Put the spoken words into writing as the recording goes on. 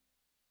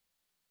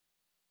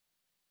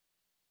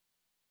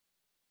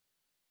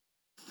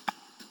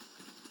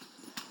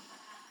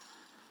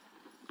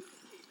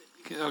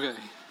Okay.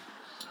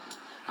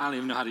 I don't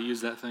even know how to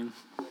use that thing.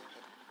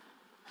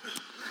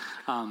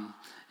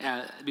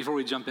 Before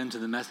we jump into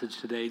the message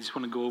today, I just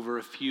want to go over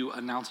a few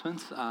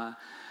announcements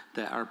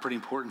that are pretty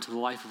important to the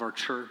life of our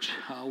church.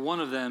 One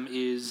of them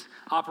is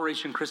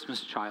Operation Christmas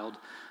Child.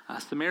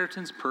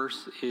 Samaritan's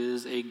Purse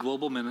is a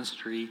global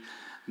ministry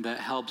that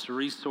helps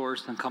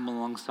resource and come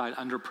alongside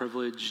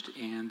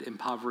underprivileged and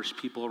impoverished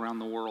people around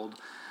the world.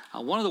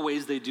 One of the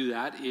ways they do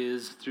that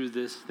is through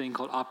this thing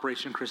called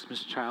Operation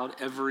Christmas Child.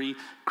 Every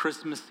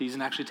Christmas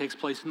season actually takes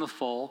place in the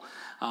fall,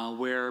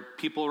 where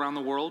people around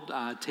the world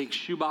take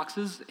shoe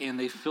boxes and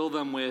they fill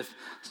them with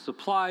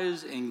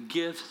supplies and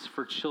gifts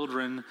for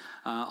children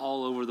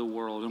all over the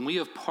world. And we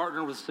have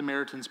partnered with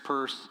Samaritan's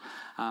Purse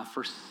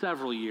for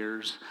several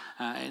years,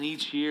 and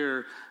each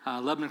year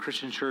Lebanon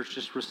Christian Church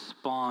just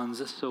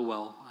responds so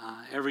well.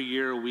 Every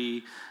year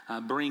we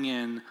bring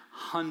in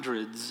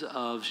hundreds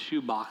of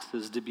shoe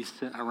boxes to be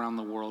sent around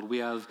the world. We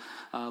have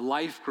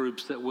life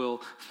groups that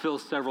will fill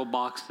several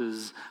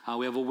boxes.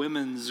 We have a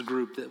women's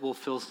group that will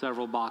fill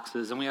several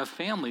boxes, and we have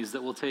families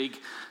that will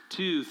take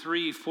 2,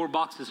 3, 4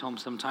 boxes home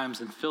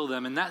sometimes and fill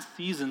them, and that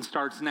season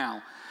starts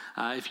now.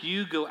 If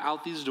you go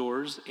out these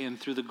doors and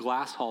through the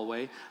glass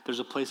hallway, there's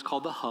a place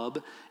called the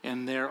Hub,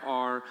 and there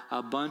are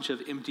a bunch of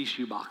empty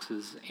shoe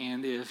boxes.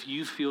 And if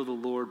you feel the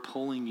Lord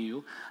pulling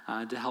you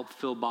to help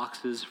fill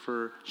boxes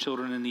for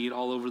children in need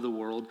all over the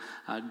world,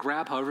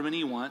 grab however many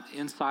you want.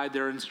 Inside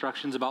there are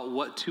instructions about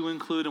what to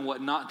include and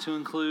what not to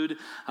include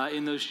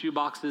in those shoe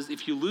boxes.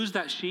 If you lose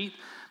that sheet,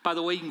 by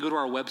the way, you can go to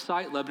our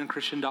website,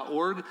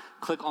 LebanonChristian.org,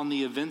 click on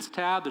the events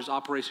tab. There's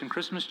Operation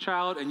Christmas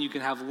Child, and you can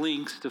have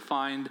links to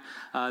find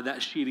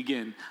that sheet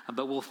again.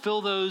 But we'll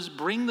fill those,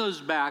 bring those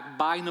back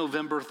by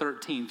November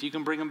 13th. You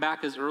can bring them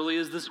back as early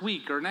as this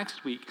week or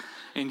next week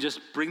and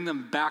just bring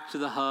them back to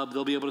the Hub.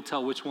 They'll be able to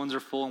tell which ones are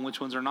full and which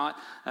ones are not.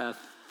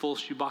 Full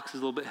shoebox is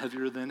a little bit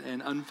heavier than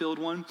an unfilled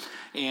one,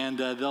 and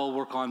they'll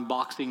work on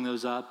boxing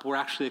those up. We're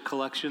actually a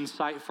collection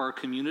site for our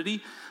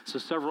community, so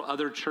several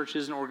other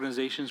churches and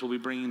organizations will be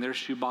bringing their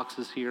shoe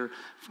boxes here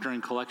during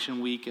collection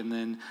week, and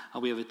then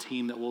we have a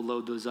team that will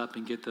load those up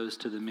and get those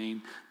to the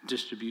main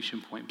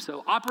distribution point.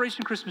 So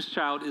Operation Christmas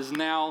Child is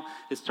now,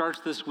 it starts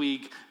this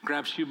week.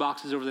 Grab shoe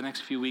boxes over the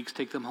next few weeks,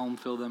 take them home,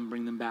 fill them,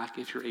 bring them back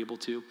if you're able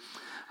to.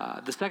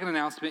 The second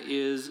announcement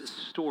is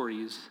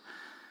stories.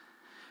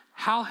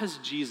 How has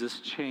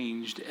Jesus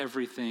changed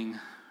everything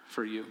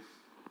for you?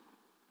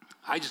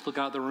 I just look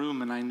out the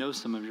room and I know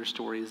some of your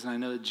stories, and I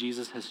know that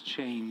Jesus has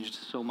changed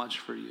so much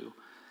for you.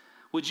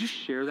 Would you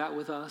share that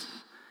with us?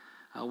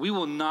 We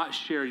will not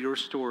share your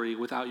story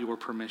without your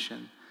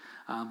permission.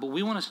 But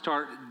we want to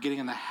start getting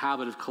in the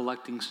habit of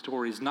collecting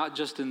stories, not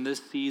just in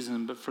this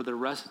season, but for the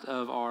rest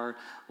of our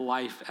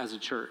life as a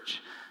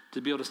church,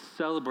 to be able to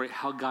celebrate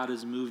how God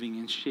is moving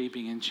and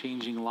shaping and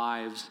changing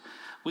lives.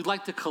 We'd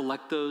like to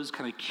collect those,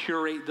 kind of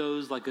curate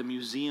those like a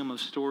museum of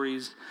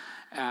stories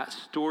at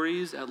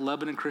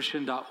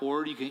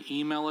stories@LebanonChristian.org. You can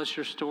email us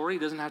your story. It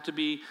doesn't have to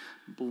be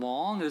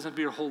long. It doesn't have to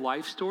be your whole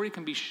life story. It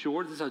can be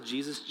short. This is how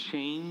Jesus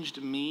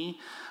changed me.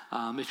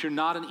 If you're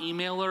not an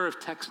emailer, if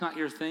text's not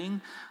your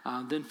thing,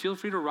 then feel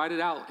free to write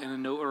it out in a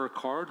note or a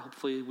card.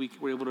 Hopefully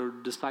we're able to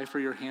decipher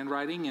your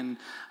handwriting and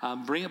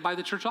bring it by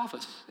the church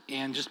office.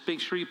 And just make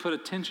sure you put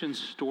attention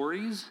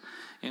stories,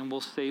 and we'll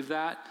save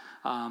that.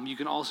 You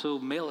can also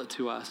mail it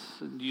to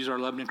us. Use our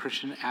Lebanon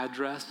Christian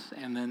address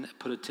and then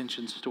put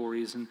attention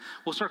stories. And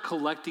we'll start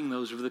collecting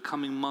those over the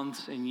coming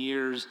months and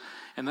years.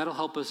 And that'll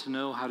help us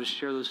know how to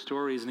share those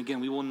stories. And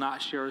again, we will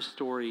not share a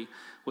story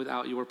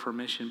without your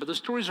permission. But those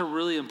stories are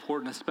really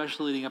important,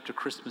 especially leading up to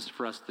Christmas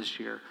for us this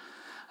year.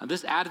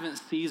 This Advent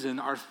season,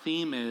 our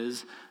theme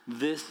is,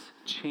 this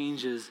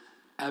changes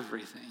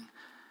everything.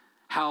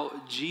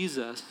 How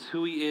Jesus,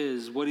 who he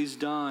is, what he's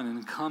done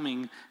and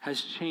coming,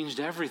 has changed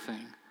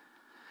everything.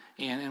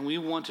 And we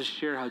want to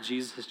share how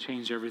Jesus has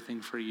changed everything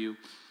for you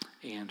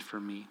and for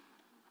me.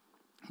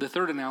 The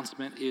third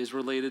announcement is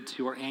related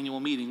to our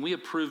annual meeting. We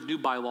approved new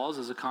bylaws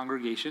as a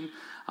congregation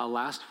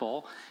last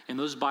fall, and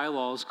those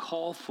bylaws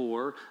call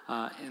for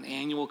an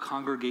annual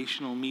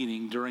congregational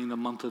meeting during the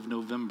month of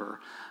November.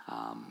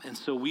 And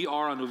so we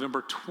are on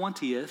November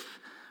 20th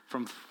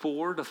from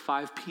 4 to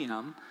 5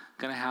 p.m.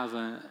 going to have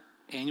an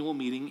annual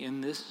meeting in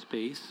this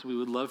space. We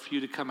would love for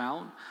you to come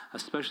out,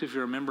 especially if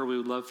you're a member. We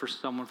would love for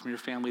someone from your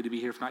family to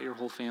be here, if not your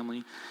whole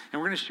family. And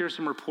we're going to share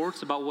some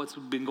reports about what's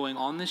been going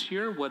on this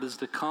year, what is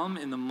to come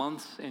in the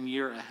months and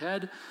year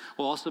ahead.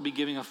 We'll also be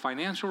giving a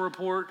financial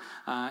report.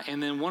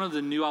 And then one of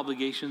the new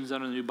obligations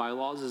under the new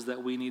bylaws is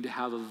that we need to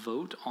have a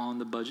vote on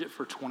the budget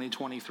for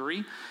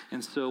 2023.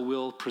 And so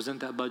we'll present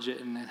that budget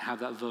and then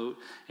have that vote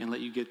and let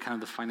you get kind of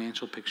the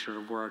financial picture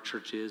of where our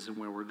church is and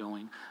where we're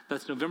going.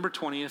 That's November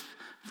 20th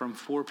from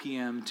 4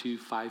 p.m. to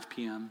 5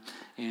 p.m.,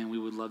 and we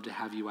would love to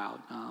have you out.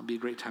 It'll be a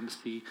great time to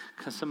see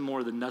some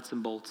more of the nuts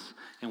and bolts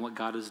and what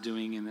God is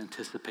doing and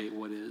anticipate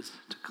what is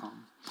to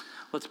come.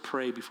 Let's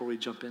pray before we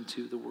jump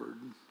into the word.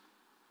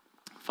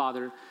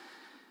 Father,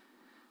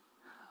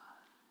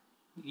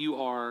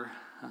 you are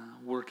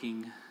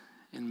working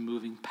and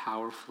moving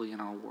powerfully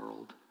in our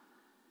world.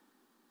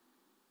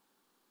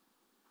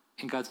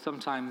 And God,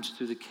 sometimes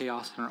through the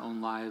chaos in our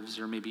own lives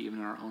or maybe even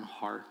in our own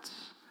hearts,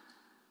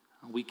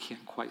 we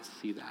can't quite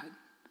see that.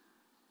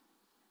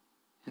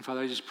 And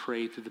Father, I just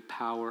pray through the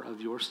power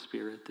of your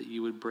Spirit that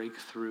you would break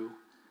through,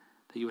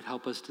 that you would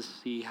help us to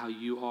see how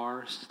you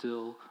are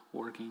still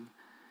working,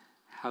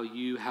 how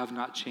you have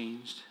not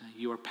changed.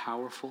 You are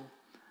powerful.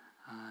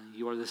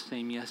 You are the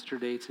same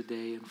yesterday,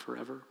 today, and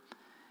forever.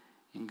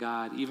 And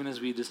God, even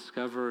as we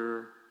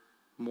discover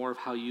more of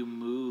how you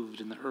moved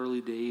in the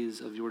early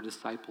days of your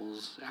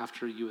disciples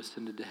after you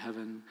ascended to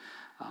heaven,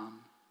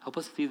 help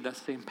us see that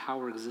same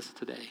power exists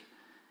today,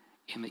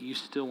 and that you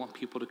still want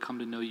people to come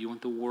to know you,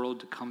 want the world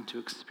to come to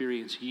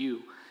experience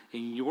you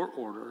in your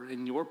order,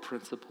 in your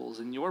principles,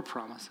 in your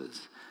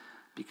promises,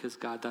 because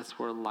God, that's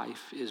where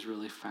life is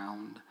really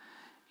found.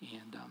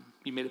 And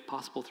you made it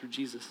possible through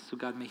Jesus. So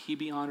God, may he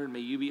be honored, may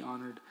you be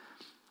honored.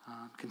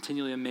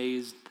 Continually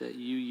amazed that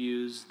you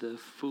use the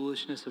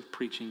foolishness of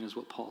preaching, is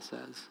what Paul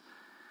says,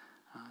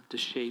 to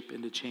shape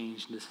and to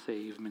change and to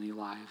save many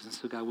lives. And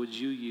so God, would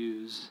you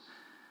use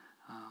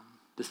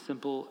the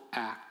simple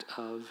act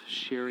of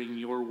sharing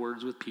your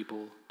words with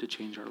people to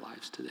change our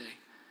lives today.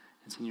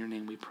 It's in your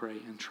name we pray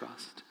and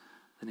trust.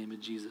 In the name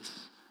of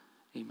Jesus,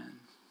 amen.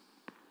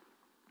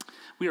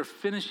 We are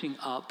finishing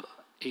up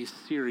a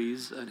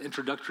series, an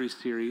introductory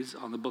series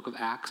on the book of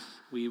Acts.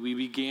 We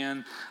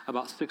began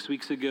about 6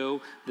 weeks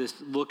ago this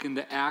look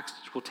into Acts,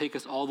 which will take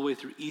us all the way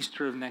through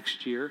Easter of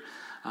next year.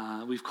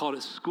 We've called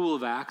it School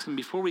of Acts. And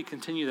before we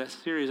continue that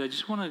series, I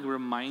just want to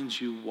remind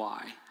you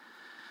why.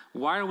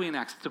 Why are we in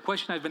Acts? It's a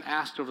question I've been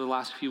asked over the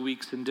last few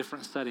weeks in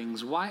different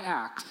settings. Why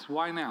Acts?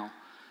 Why now?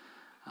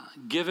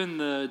 Given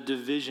the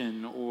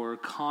division or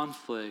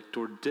conflict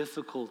or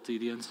difficulty,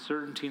 the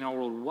uncertainty in our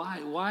world,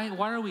 why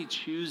are we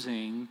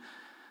choosing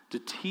to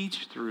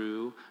teach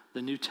through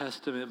the New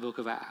Testament book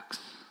of Acts?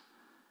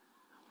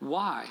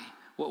 Why?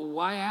 Well,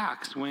 why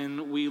Acts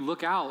when we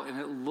look out and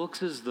it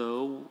looks as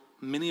though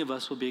many of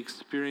us will be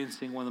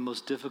experiencing one of the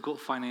most difficult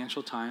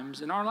financial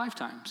times in our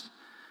lifetimes?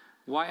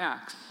 Why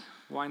Acts?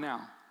 Why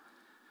now?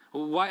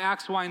 Why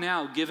Acts? Why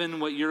now? Given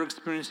what you're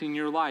experiencing in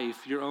your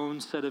life, your own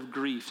set of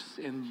griefs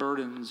and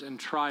burdens and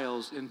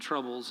trials and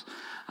troubles,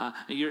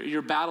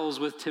 your battles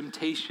with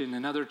temptation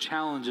and other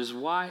challenges.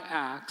 Why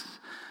Acts?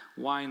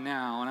 Why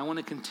now? And I want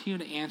to continue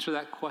to answer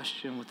that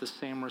question with the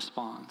same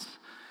response.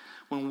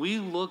 When we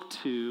look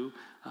to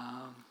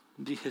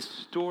the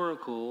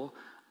historical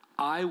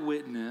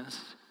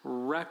eyewitness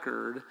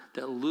record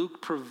that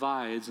Luke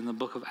provides in the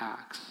book of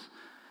Acts,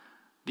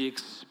 the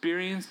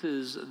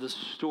experiences, the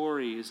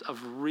stories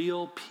of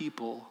real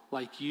people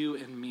like you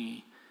and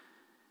me,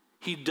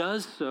 he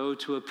does so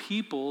to a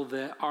people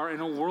that are in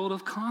a world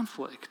of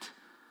conflict,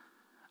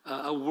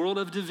 a world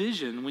of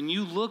division. When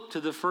you look to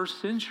the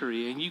first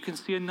century, and you can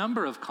see a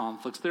number of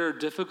conflicts, there are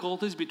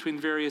difficulties between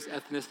various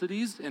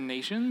ethnicities and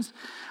nations.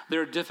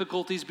 There are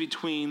difficulties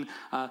between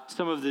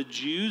some of the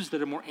Jews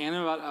that are more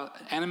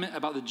animate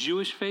about the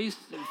Jewish faith,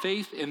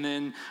 and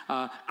then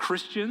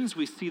Christians.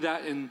 We see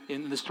that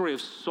in the story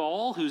of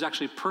Saul, who's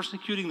actually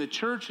persecuting the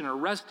church and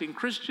arresting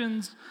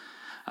Christians.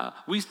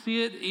 We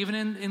see it even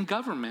in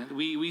government.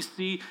 We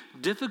see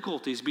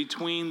difficulties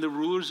between the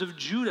rulers of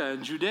Judah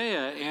and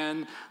Judea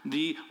and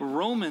the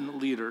Roman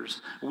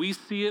leaders. We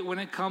see it when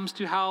it comes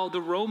to how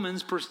the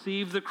Romans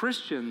perceive the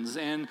Christians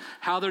and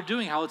how they're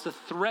doing, how it's a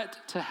threat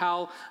to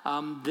how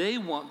they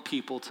want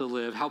people to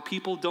live, how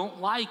people don't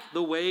like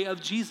the way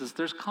of Jesus.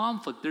 There's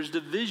conflict, there's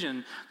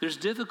division, there's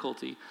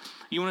difficulty.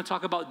 You want to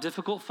talk about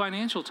difficult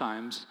financial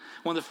times?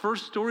 One of the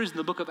first stories in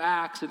the book of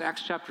Acts, in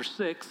Acts chapter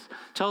 6,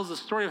 tells the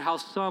story of how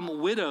some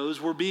widows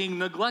were being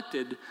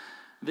neglected.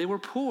 They were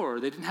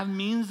poor. They didn't have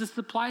means to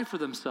supply for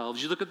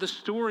themselves. You look at the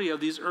story of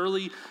these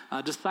early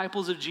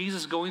disciples of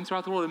Jesus going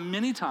throughout the world, and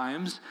many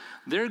times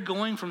they're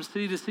going from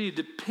city to city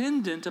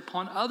dependent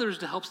upon others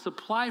to help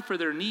supply for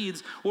their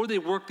needs, or they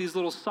work these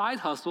little side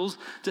hustles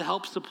to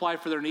help supply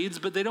for their needs,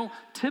 but they don't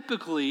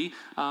typically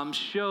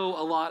show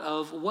a lot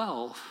of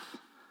wealth.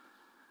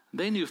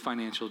 They knew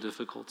financial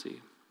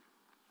difficulty.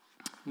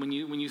 When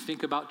you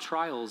think about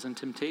trials and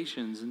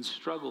temptations and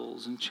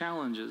struggles and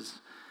challenges,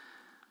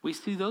 we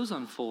see those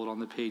unfold on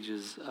the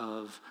pages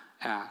of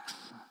Acts.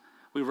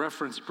 We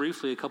referenced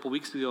briefly a couple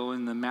weeks ago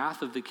in the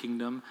Math of the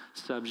Kingdom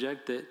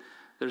subject that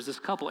there's this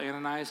couple,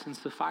 Ananias and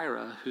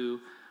Sapphira, who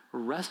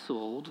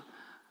wrestled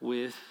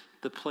with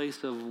the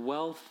place of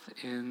wealth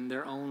in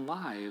their own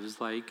lives.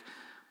 Like,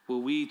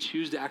 will we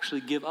choose to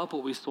actually give up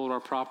what we sold our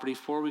property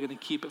for? Are we going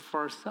to keep it for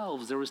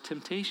ourselves? There was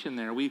temptation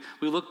there. We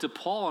looked to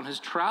Paul on his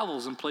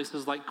travels in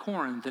places like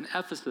Corinth and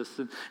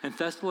Ephesus and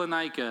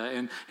Thessalonica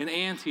and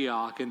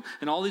Antioch and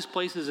all these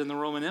places in the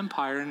Roman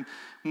Empire. And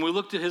when we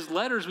looked at his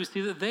letters, we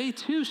see that they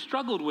too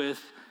struggled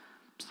with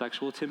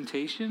sexual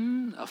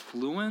temptation,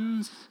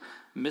 affluence,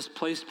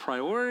 misplaced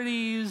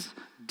priorities,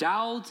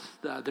 doubts,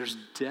 there's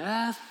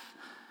death.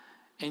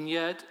 And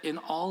yet in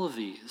all of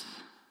these,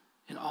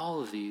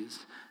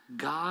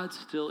 God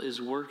still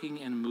is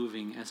working and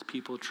moving as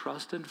people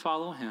trust and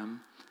follow him,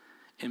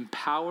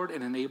 empowered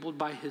and enabled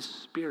by his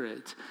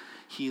Spirit.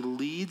 He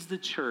leads the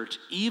church,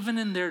 even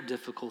in their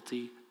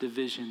difficulty,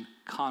 division,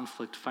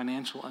 conflict,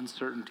 financial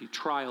uncertainty,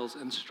 trials,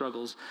 and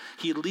struggles.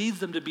 He leads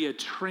them to be a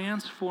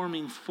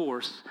transforming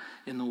force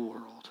in the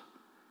world.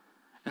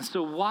 And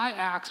so why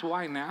Acts?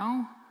 Why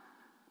now?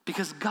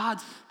 Because God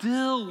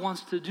still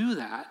wants to do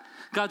that.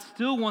 God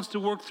still wants to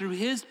work through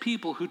his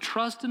people who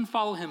trust and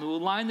follow him, who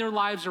align their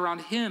lives around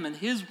him and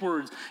his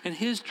words and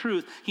his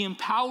truth. He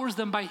empowers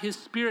them by his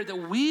Spirit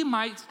that we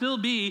might still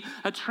be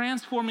a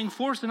transforming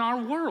force in our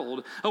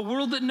world, a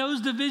world that knows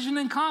division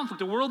and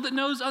conflict, a world that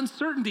knows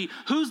uncertainty.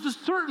 Who's the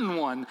certain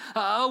one?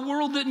 A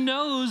world that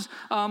knows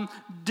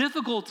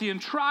difficulty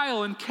and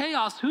trial and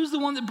chaos. Who's the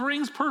one that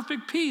brings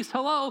perfect peace?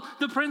 Hello,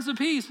 the Prince of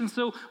Peace. And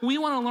so we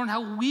want to learn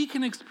how we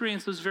can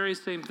experience those very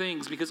same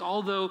things, because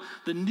although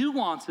the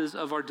nuances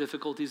of our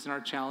difficulties and our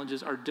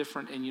challenges are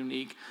different and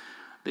unique,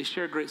 they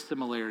share great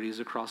similarities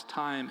across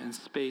time and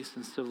space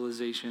and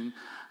civilization,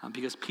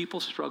 because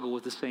people struggle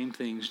with the same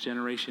things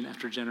generation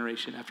after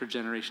generation after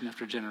generation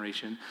after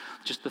generation.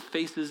 Just the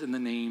faces and the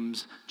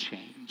names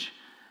change.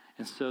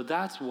 And so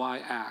that's why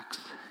Acts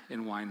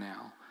and why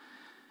now.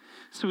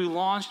 So we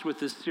launched with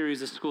this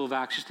series of School of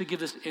Acts just to give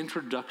this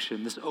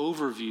introduction, this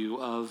overview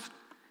of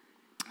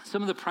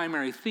some of the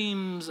primary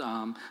themes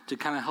to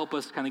kind of help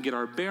us kind of get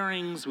our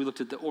bearings. We looked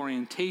at the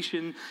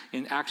orientation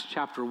in Acts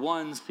chapter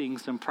 1, seeing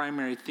some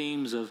primary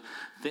themes of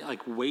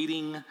like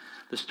waiting,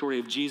 the story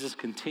of Jesus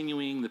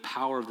continuing, the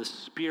power of the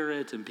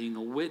Spirit and being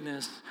a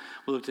witness.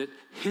 We looked at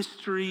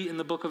history in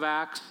the book of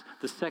Acts.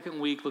 The second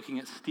week, looking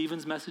at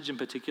Stephen's message in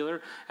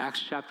particular,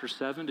 Acts chapter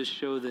 7, to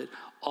show that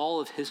all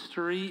of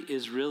history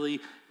is really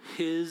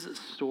his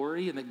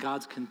story and that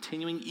God's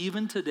continuing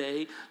even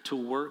today to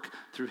work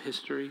through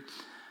history.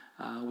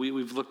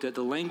 We've looked at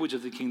the language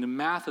of the kingdom,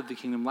 math of the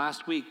kingdom.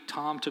 Last week,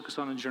 Tom took us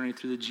on a journey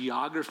through the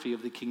geography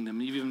of the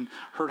kingdom. You've even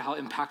heard how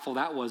impactful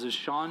that was as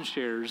Sean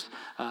shares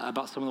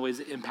about some of the ways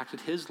it impacted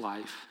his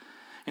life.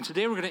 And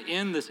today we're going to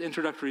end this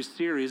introductory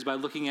series by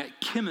looking at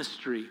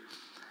chemistry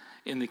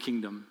in the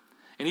kingdom.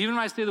 And even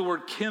when I say the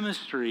word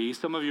chemistry,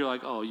 some of you are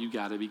like, oh, you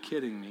got to be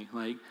kidding me.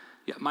 Like,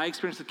 yeah, my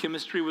experience with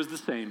chemistry was the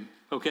same,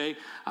 okay?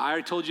 I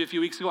already told you a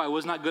few weeks ago I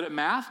was not good at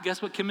math. Guess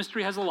what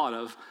chemistry has a lot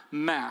of?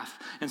 Math.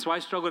 And so I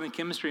struggled in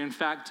chemistry. In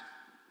fact,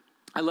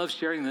 I love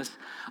sharing this.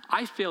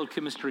 I failed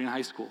chemistry in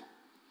high school.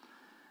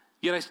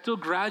 Yet I still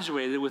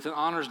graduated with an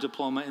honors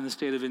diploma in the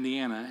state of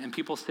Indiana. And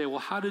people say, well,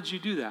 how did you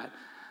do that?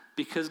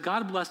 Because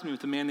God blessed me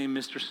with a man named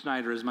Mr.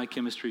 Snyder as my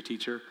chemistry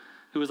teacher,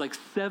 who was like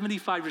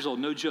 75 years old,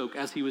 no joke,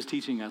 as he was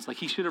teaching us. Like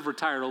he should have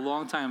retired a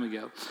long time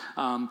ago.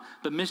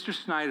 But Mr.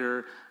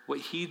 Snyder, what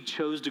he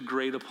chose to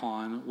grade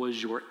upon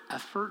was your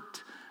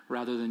effort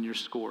rather than your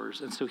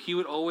scores. And so he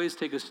would always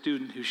take a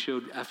student who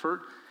showed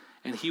effort,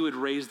 and he would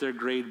raise their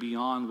grade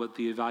beyond what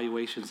the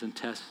evaluations and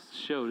tests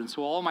showed. And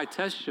so all my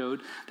tests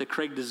showed that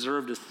Craig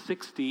deserved a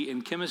 60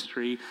 in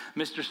chemistry.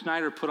 Mr.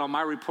 Snyder put on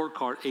my report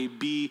card a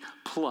B+,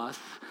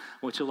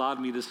 which allowed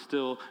me to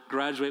still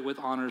graduate with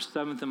honors,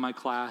 7th in my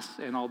class,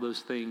 and all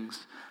those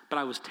things. But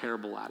I was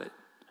terrible at it.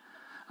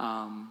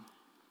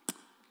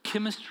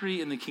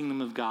 Chemistry in the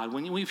kingdom of God.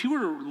 If you were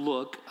to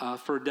look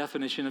for a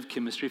definition of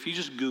chemistry, if you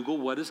just Google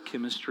what is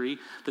chemistry,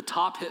 the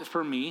top hit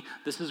for me,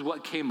 this is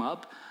what came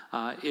up.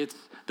 It's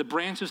the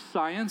branch of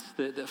science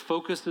that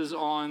focuses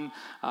on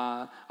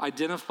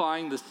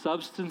identifying the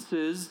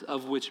substances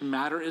of which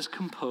matter is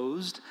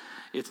composed.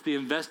 It's the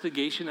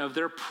investigation of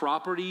their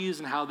properties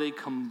and how they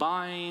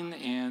combine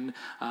and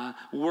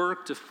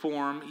work to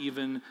form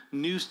even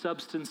new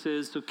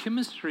substances. So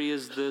chemistry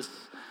is this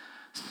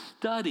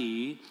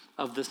study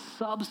of the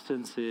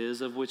substances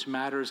of which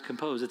matter is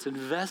composed. It's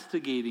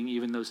investigating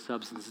even those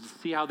substances to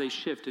see how they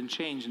shift and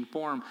change and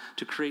form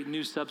to create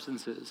new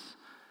substances.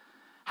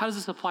 How does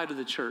this apply to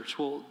the church?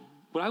 Well,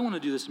 what I want to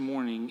do this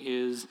morning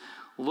is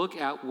look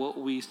at what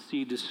we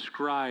see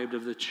described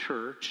of the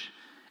church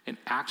in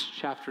Acts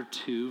chapter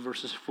 2,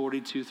 verses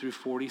 42 through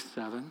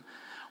 47.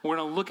 We're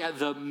going to look at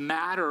the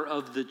matter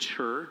of the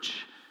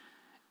church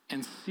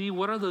and see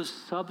what are those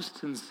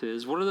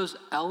substances, what are those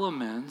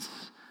elements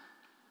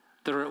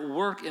that are at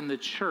work in the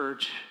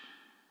church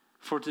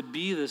for it to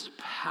be this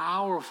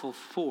powerful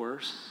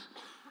force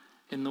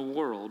in the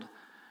world,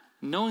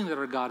 knowing that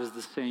our God is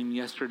the same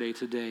yesterday,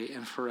 today,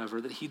 and forever,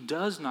 that he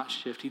does not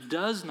shift, he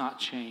does not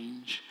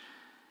change,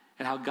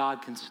 and how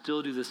God can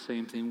still do the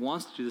same thing,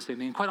 wants to do the same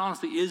thing, and quite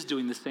honestly is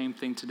doing the same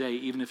thing today,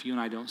 even if you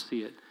and I don't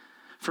see it.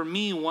 For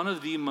me, one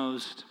of the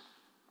most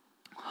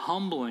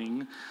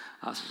humbling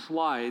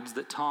slides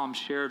that Tom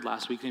shared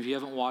last week, and if you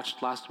haven't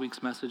watched last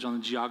week's message on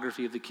the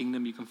geography of the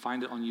kingdom, you can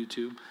find it on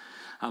YouTube.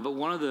 But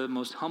one of the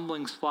most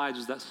humbling slides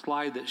was that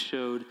slide that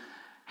showed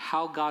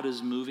how God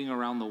is moving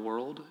around the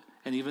world.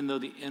 And even though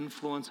the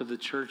influence of the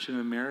church in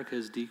America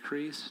has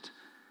decreased,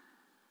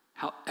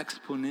 how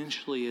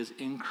exponentially has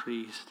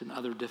increased in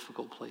other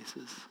difficult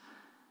places.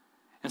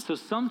 And so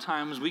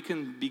sometimes we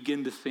can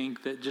begin to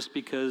think that just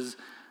because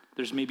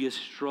there's maybe a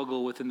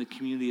struggle within the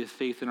community of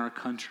faith in our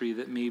country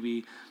that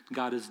maybe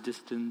God is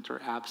distant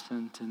or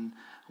absent. And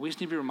we just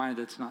need to be reminded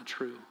that's not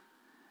true,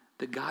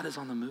 that God is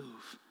on the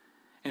move.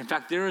 And in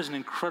fact, there is an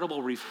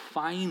incredible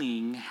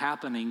refining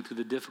happening through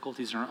the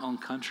difficulties in our own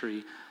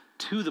country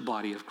to the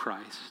body of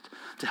Christ,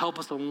 to help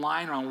us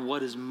align around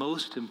what is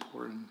most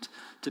important,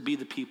 to be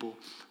the people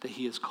that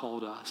he has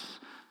called us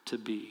to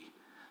be.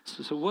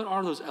 So what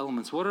are those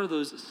elements? What are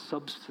those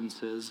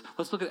substances?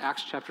 Let's look at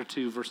Acts chapter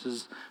 2,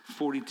 verses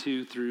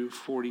 42 through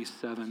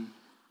 47.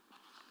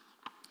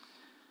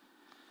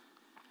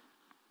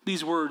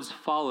 These words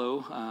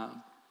follow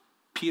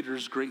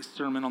Peter's great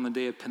sermon on the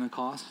day of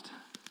Pentecost.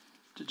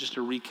 Just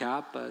to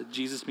recap,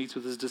 Jesus meets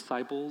with his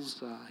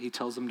disciples. He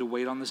tells them to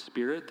wait on the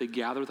Spirit. They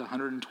gather with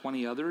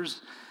 120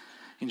 others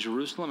in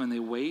Jerusalem, and they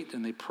wait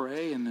and they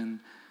pray, and then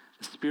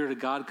the Spirit of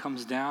God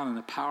comes down in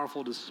a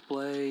powerful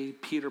display.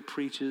 Peter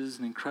preaches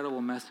an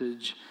incredible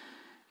message,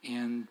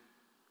 and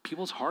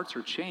people's hearts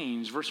are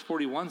changed. Verse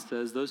 41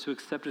 says, those who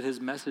accepted his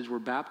message were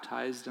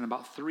baptized, and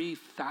about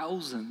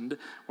 3,000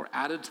 were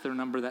added to their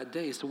number that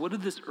day. So what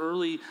did this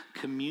early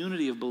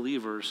community of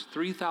believers,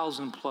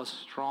 3,000 plus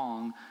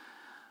strong,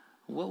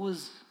 what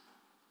was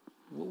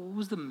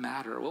the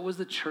matter? What was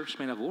the church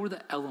made of? What were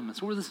the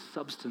elements? What were the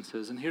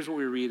substances? And here's what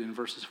we read in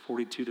verses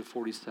 42 to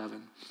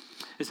 47.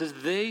 It says,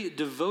 they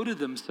devoted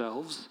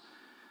themselves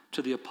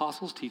to the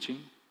apostles' teaching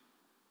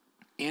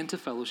and to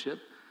fellowship,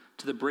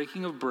 to the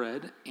breaking of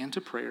bread and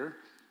to prayer.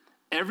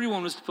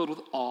 Everyone was filled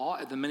with awe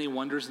at the many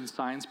wonders and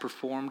signs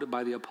performed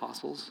by the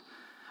apostles.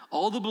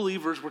 All the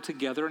believers were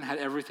together and had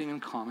everything in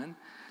common.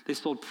 They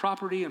sold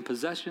property and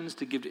possessions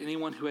to give to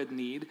anyone who had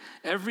need.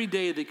 Every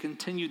day they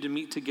continued to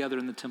meet together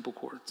in the temple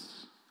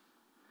courts.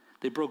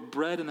 They broke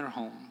bread in their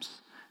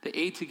homes. They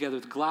ate together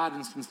with glad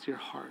and sincere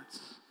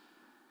hearts,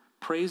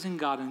 praising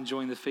God and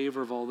enjoying the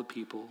favor of all the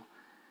people.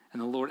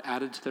 And the Lord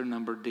added to their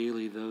number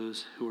daily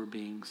those who were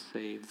being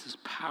saved. It's this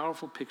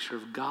powerful picture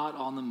of God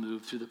on the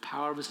move through the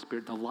power of his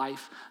Spirit, the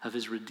life of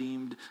his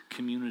redeemed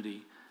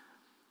community.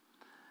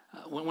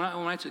 When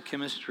I took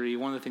chemistry,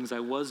 one of the things I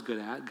was good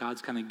at,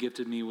 God's kind of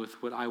gifted me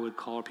with what I would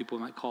call, or people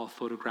might call,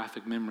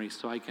 photographic memory.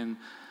 So I can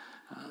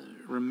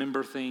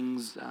remember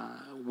things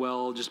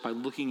well just by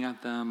looking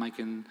at them. I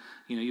can,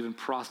 even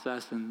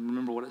process and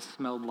remember what it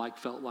smelled like,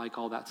 felt like,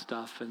 all that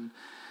stuff. And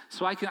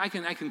so I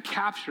can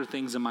capture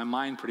things in my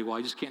mind pretty well.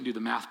 I just can't do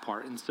the math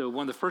part. And so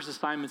one of the first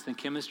assignments in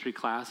chemistry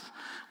class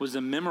was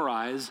to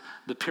memorize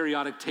the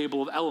periodic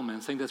table of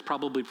elements. I think that's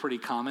probably pretty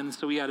common.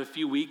 So we had a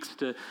few weeks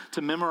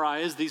to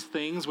memorize these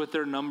things with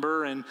their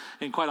number. And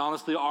quite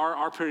honestly,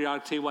 our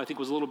periodic table, I think,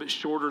 was a little bit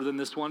shorter than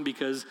this one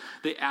because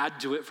they add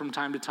to it from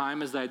time to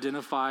time as they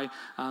identify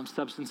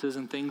substances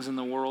and things in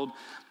the world.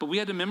 But we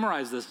had to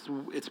memorize this.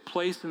 Its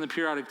place in the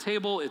periodic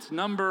table, its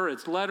number,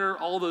 its letter,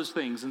 all those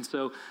things. And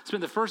so I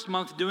spent the first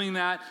month doing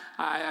that.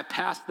 I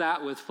passed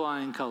that with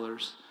flying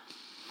colors.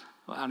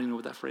 Well, I don't even know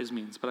what that phrase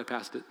means, but I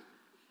passed it.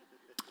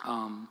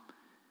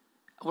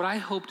 What I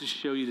hope to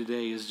show you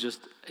today is just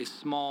a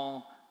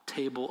small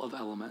table of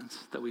elements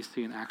that we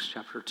see in Acts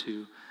chapter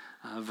 2,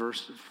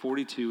 verse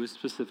 42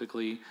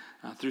 specifically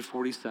through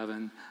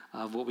 47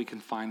 of what we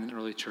can find in the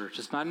early church.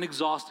 It's not an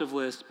exhaustive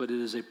list, but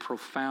it is a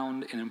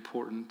profound and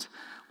important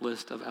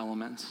list of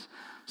elements.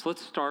 So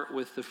let's start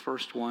with the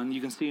first one.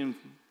 You can see in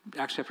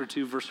Acts chapter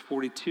 2, verse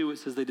 42, it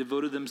says they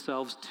devoted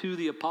themselves to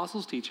the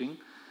apostles' teaching.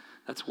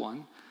 That's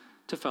one.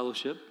 To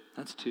fellowship.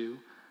 That's two.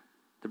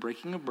 The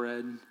breaking of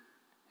bread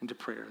and to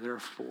prayer. There are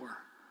four.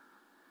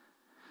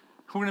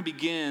 We're going to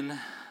begin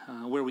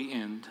where we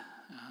end.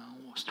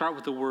 We'll start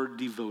with the word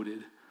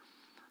devoted.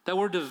 That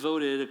word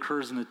devoted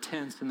occurs in a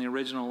tense in the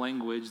original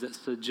language that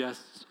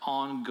suggests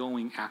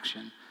ongoing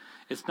action.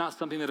 It's not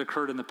something that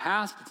occurred in the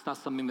past. It's not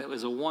something that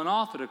was a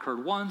one-off. It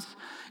occurred once.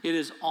 It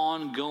is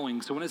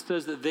ongoing. So when it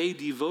says that they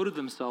devoted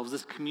themselves,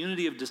 this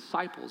community of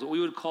disciples, what we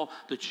would call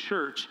the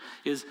church,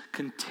 is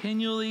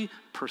continually,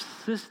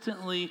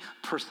 persistently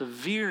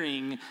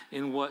persevering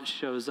in what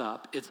shows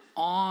up. It's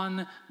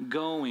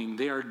ongoing.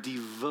 They are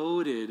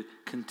devoted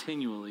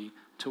continually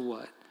to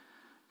what?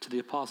 To the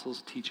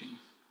apostles' teaching.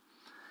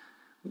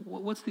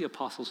 What's the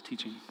apostles'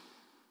 teaching?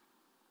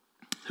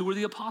 Who were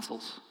the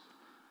apostles?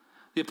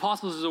 The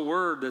apostles is a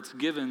word that's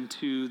given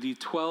to the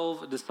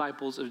 12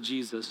 disciples of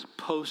Jesus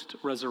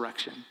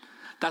post-resurrection.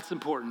 That's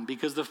important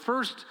because the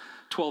first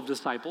 12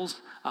 disciples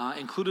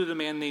included a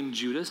man named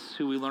Judas,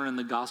 who we learn in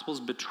the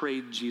Gospels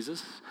betrayed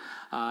Jesus.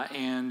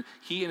 And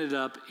he ended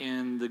up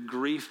in the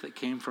grief that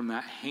came from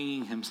that,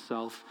 hanging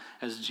himself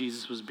as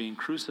Jesus was being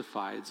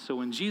crucified. So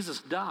when Jesus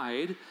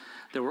died,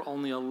 there were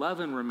only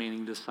 11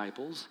 remaining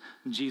disciples.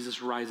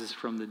 Jesus rises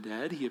from the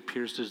dead. He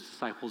appears to his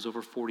disciples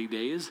over 40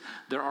 days.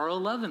 There are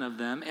 11 of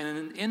them,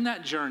 and in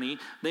that journey,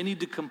 they need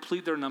to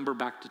complete their number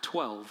back to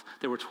 12.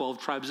 There were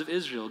 12 tribes of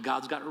Israel.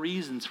 God's got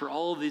reasons for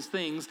all of these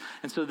things,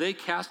 and so they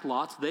cast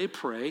lots, they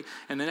pray,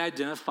 and then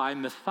identify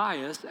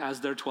Matthias as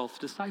their 12th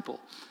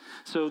disciple.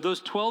 So those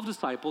 12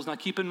 disciples, now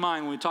keep in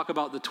mind when we talk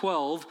about the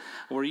 12,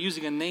 we're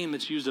using a name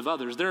that's used of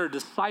others. There are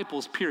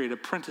disciples, period,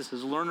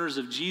 apprentices, learners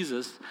of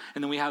Jesus,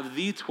 and then we have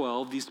the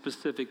 12, these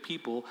specific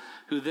people,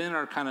 who then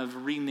are kind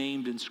of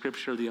renamed in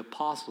Scripture the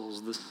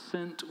apostles, the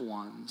sent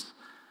ones.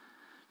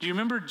 Do you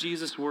remember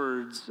Jesus'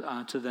 words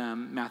to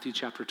them, Matthew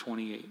chapter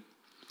 28?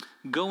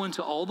 Go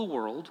into all the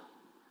world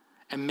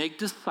and make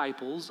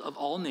disciples of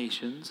all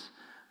nations,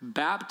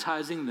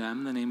 baptizing them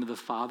in the name of the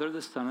Father,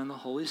 the Son, and the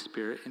Holy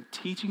Spirit, and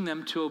teaching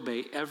them to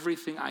obey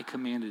everything I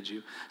commanded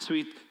you. So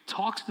he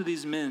talks to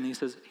these men and he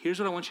says, here's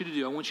what I want you to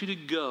do. I want you to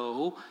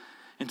go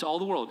into all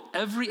the world.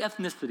 Every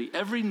ethnicity,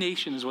 every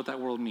nation is what that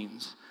world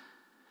means.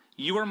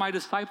 You are my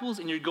disciples,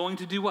 and you're going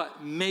to do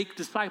what? Make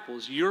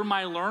disciples. You're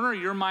my learner.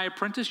 You're my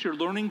apprentice. You're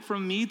learning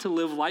from me to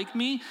live like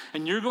me,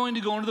 and you're going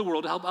to go into the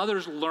world to help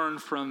others learn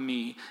from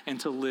me and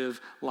to live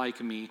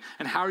like me.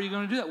 And how are you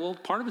going to do that? Well,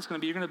 part of it's going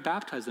to be you're going to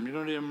baptize them. You're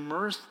going to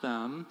immerse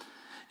them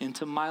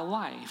into my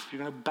life.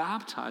 You're going to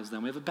baptize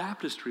them. We have a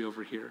baptistry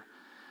over here.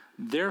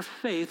 Their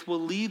faith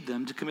will lead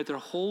them to commit their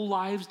whole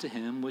lives to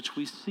him, which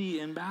we see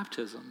in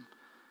baptism.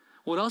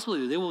 What else will they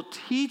do? They will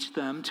teach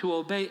them to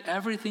obey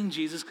everything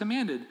Jesus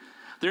commanded.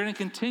 They're going to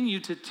continue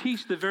to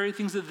teach the very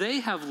things that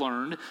they have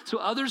learned so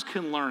others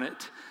can learn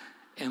it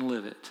and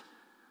live it.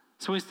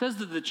 So when he says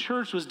that the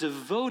church was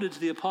devoted to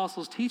the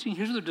apostles' teaching,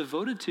 here's what they're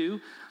devoted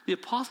to. The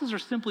apostles are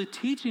simply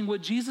teaching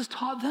what Jesus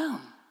taught them.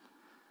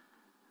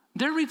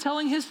 They're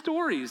retelling his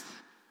stories.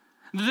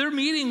 They're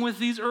meeting with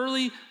these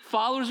early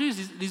followers,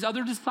 these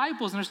other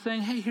disciples, and they're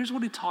saying, hey, here's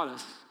what he taught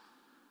us.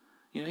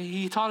 You know,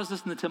 he taught us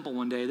this in the temple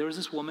one day. There was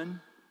this woman,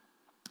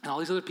 and all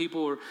these other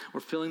people were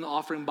filling the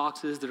offering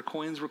boxes. Their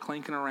coins were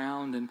clanking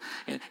around. And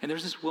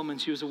there's this woman.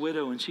 She was a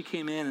widow, and she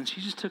came in, and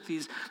she just took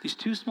these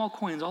two small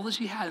coins, all that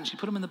she had, and she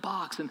put them in the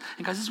box. And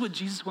guys, this is what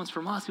Jesus wants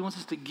from us. He wants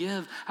us to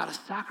give out of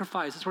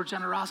sacrifice. This is where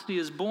generosity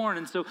is born.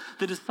 And so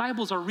the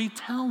disciples are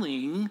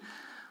retelling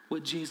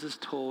what Jesus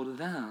told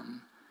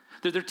them.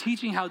 They're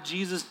teaching how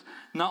Jesus,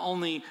 not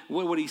only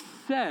what he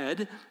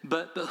said,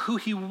 but who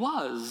he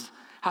was.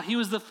 How he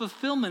was the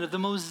fulfillment of the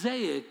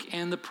Mosaic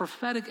and the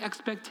prophetic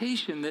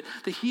expectation that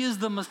he is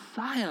the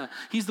Messiah.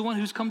 He's the one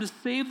who's come to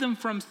save them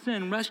from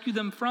sin, rescue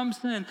them from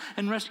sin,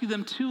 and rescue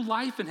them to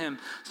life in him.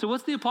 So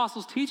what's the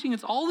apostles teaching?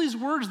 It's all these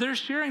words they're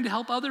sharing to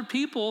help other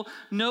people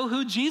know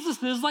who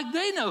Jesus is like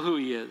they know who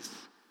he is.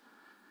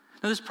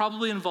 Now this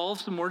probably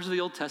involves some words of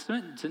the Old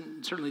Testament.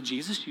 Certainly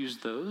Jesus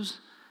used those.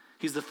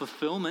 He's the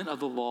fulfillment of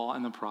the law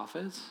and the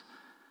prophets.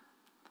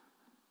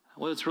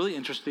 What's really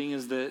interesting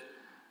is that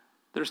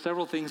there are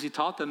several things he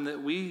taught them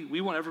that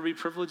we won't ever be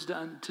privileged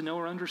to know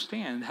or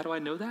understand. How do I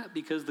know that?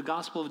 Because the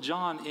Gospel of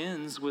John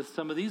ends with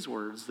some of these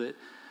words that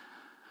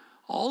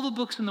all the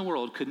books in the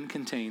world couldn't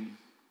contain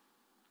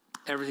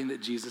everything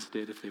that Jesus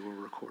did if they were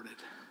recorded.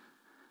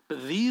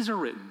 But these are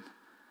written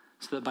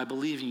so that by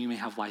believing you may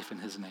have life in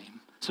his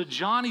name. So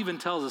John even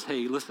tells us,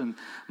 hey, listen,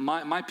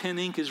 my pen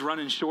ink is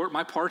running short.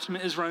 My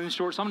parchment is running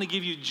short. So I'm going to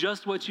give you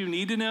just what you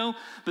need to know.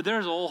 But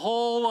there's a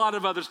whole lot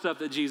of other stuff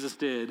that Jesus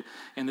did.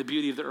 And the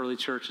beauty of the early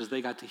church is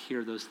they got to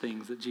hear those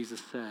things that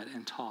Jesus said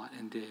and taught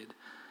and did.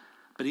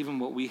 But even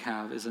what we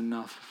have is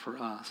enough for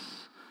us.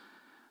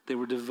 They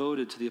were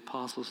devoted to the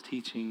apostles'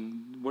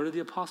 teaching. Where did the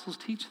apostles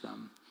teach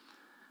them?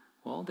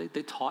 Well,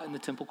 they taught in the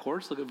temple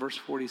courts. Look at verse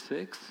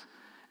 46.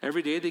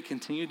 Every day they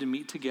continued to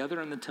meet together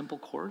in the temple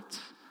courts.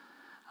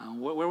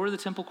 Where were the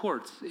temple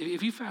courts?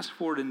 If you fast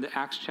forward into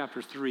Acts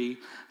chapter 3,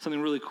 something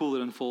really cool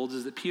that unfolds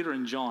is that Peter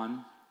and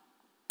John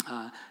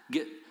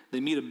they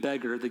meet a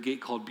beggar at the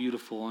gate called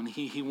Beautiful, and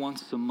he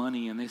wants some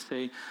money, and they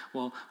say,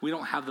 well, we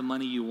don't have the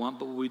money you want,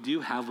 but what we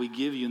do have, we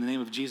give you in the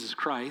name of Jesus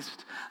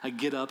Christ.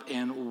 Get up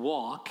and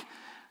walk.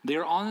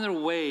 They're on their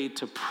way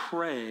to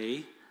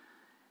pray,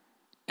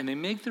 and they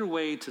make their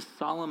way to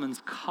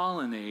Solomon's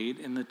colonnade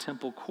in the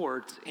temple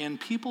courts, and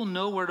people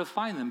know where to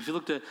find them. If you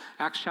look at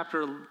Acts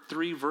chapter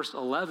 3, verse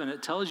 11,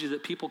 it tells you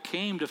that people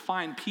came to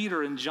find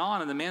Peter and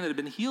John and the man that had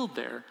been healed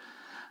there.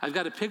 I've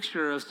got a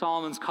picture of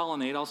Solomon's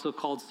colonnade, also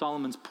called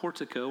Solomon's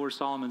portico or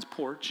Solomon's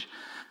porch,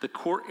 the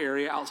court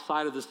area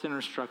outside of the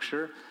center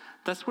structure.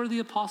 That's where the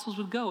apostles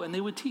would go, and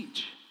they would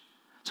teach.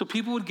 So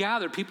people would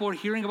gather. People were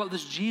hearing about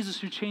this Jesus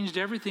who changed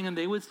everything, and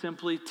they would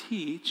simply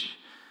teach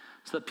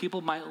so that people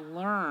might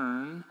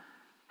learn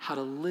how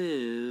to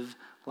live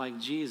like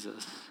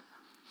Jesus.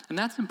 And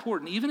that's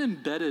important. Even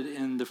embedded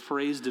in the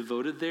phrase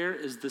devoted there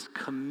is this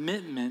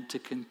commitment to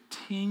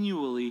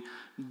continually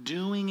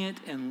doing it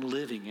and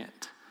living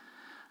it.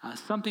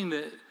 Something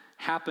that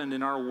happened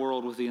in our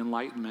world with the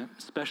Enlightenment,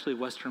 especially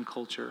Western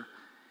culture,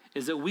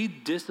 is that we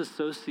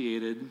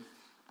disassociated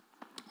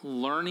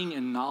learning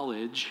and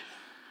knowledge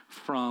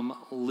from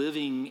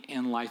living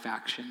and life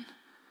action.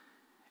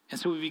 And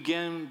so we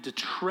began to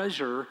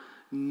treasure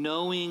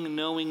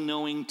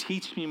knowing,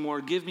 teach me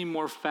more, give me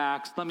more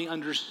facts, let me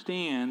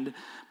understand,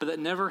 but that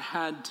never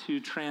had to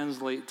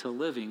translate to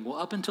living. Well,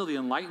 up until the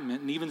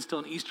Enlightenment, and even still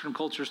in Eastern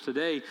cultures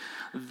today,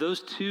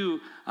 those two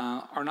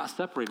are not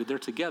separated, they're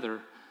together.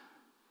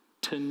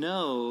 To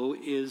know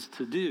is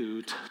to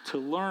do, to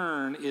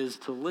learn is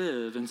to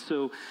live. And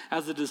so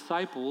as the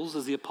disciples,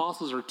 as the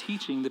apostles are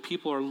teaching, the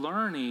people are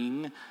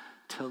learning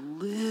to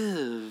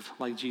live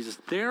like Jesus.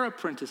 They're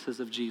apprentices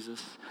of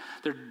Jesus.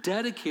 They're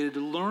dedicated to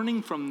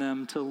learning from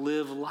them to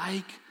live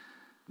like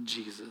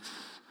Jesus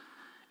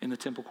in the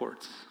temple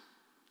courts.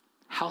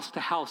 House to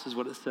house is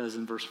what it says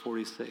in verse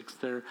 46.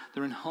 They're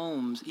in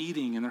homes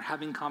eating and they're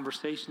having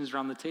conversations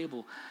around the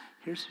table.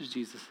 Here's who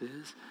Jesus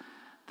is.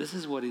 This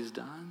is what he's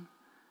done.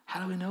 How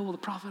do we know? Well, the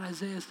prophet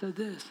Isaiah said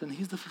this, and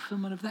he's the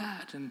fulfillment of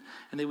that. And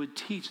they would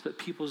teach that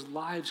people's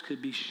lives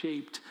could be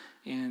shaped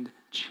and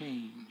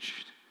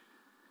changed.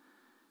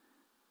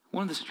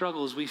 One of the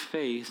struggles we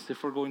face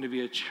if we're going to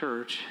be a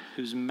church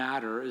whose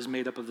matter is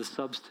made up of the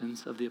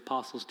substance of the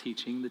apostles'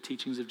 teaching, the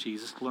teachings of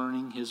Jesus,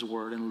 learning his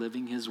word and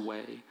living his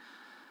way,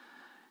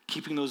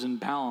 keeping those in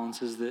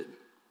balance, is that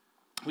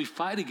we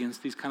fight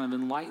against these kind of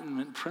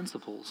enlightenment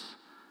principles.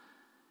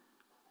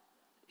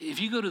 If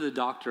you go to the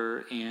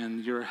doctor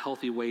and you're a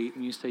healthy weight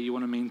and you say you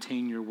want to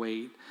maintain your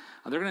weight,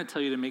 they're going to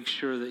tell you to make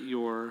sure that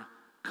your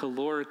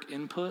caloric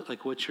input,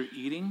 like what you're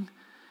eating,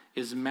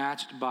 is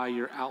matched by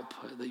your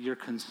output, that you're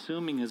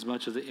consuming as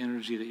much of the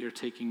energy that you're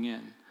taking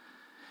in.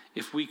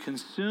 If we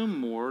consume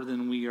more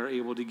than we are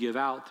able to give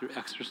out through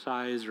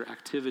exercise or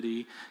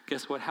activity,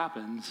 guess what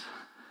happens?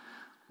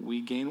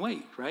 We gain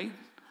weight, right?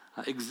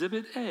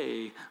 Exhibit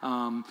A.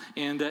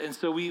 And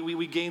so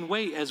we gain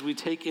weight as we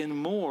take in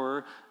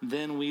more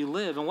than we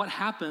live. And what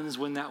happens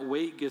when that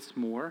weight gets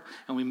more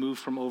and we move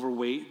from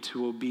overweight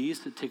to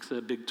obese? It takes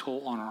a big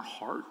toll on our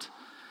heart,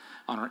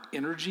 on our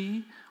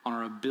energy, on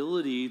our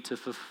ability to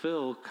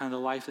fulfill kind of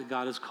the life that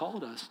God has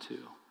called us to.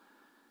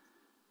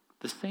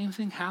 The same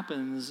thing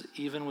happens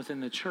even within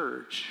the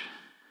church.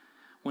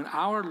 When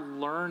our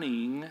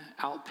learning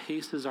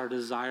outpaces our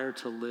desire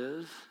to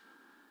live,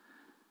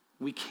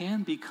 we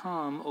can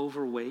become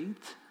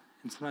overweight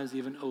and sometimes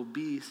even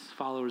obese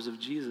followers of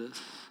Jesus,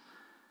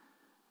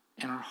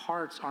 and our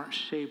hearts aren't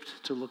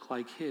shaped to look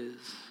like his.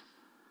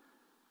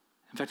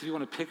 In fact, if you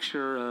want a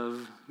picture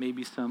of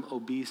maybe some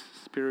obese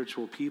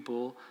spiritual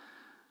people,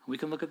 we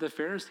can look at the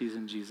Pharisees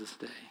in Jesus'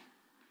 day.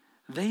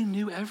 They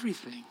knew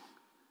everything.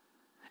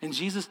 And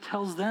Jesus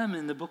tells them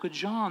in the book of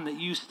John that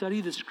you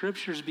study the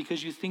scriptures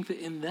because you think that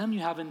in them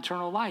you have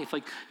eternal life.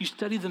 Like, you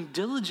study them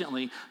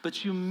diligently,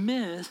 but you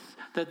miss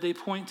that they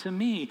point to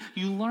me.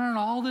 You learn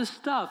all this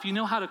stuff. You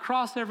know how to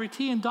cross every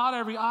T and dot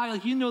every I.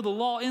 Like, you know the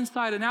law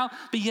inside and out,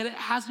 but yet it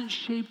hasn't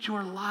shaped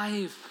your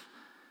life.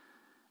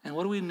 And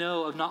what do we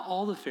know of not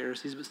all the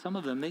Pharisees, but some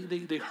of them?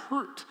 They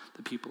hurt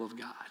the people of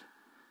God.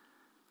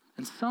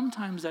 And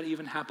sometimes that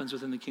even happens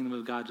within the kingdom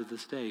of God to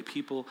this day.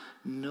 People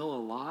know a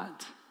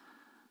lot,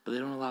 but they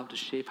don't allow it to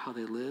shape how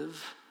they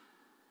live.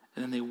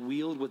 And then they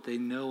wield what they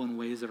know in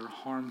ways that are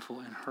harmful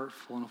and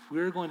hurtful. And if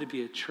we're going to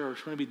be a church,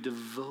 we're going to be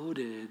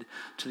devoted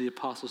to the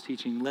apostles'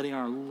 teaching, letting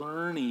our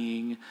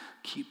learning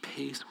keep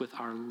pace with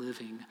our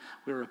living.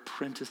 We're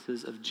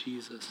apprentices of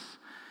Jesus.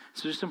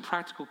 So just some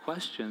practical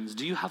questions.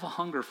 Do you have a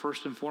hunger,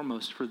 first and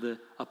foremost, for the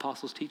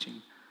apostles'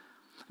 teaching?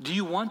 Do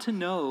you want to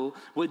know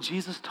what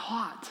Jesus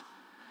taught?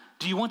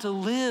 Do you want to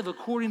live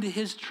according to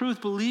his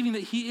truth, believing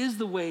that he is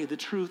the way, the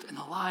truth, and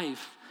the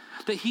life?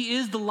 That he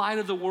is the light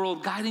of the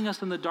world, guiding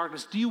us in the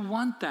darkness? Do you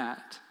want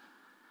that?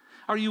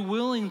 Are you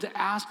willing to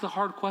ask the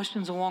hard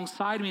questions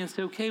alongside me and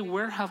say, okay,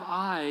 where have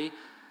I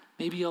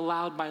maybe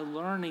allowed my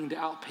learning to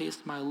outpace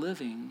my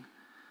living?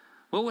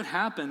 What would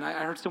happen?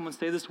 I heard someone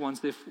say this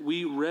once: if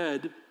we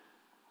read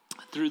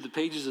through the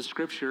pages of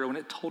Scripture, when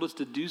it told us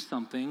to do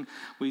something,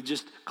 we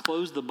just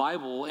closed the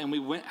Bible and we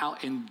went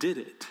out and did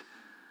it.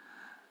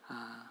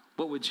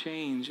 What would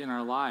change in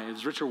our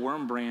lives? Richard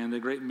Wurmbrand, a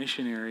great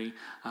missionary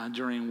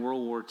during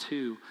World War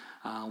II,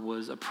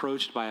 was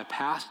approached by a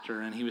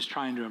pastor, and he was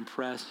trying to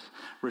impress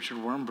Richard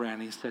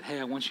Wurmbrand. He said, hey,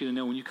 I want you to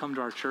know, when you come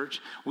to our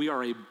church, we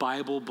are a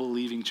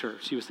Bible-believing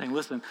church. He was saying,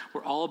 listen,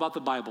 we're all about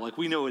the Bible. Like,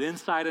 we know it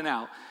inside and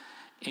out.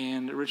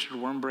 And Richard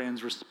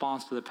Wurmbrand's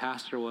response to the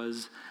pastor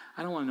was,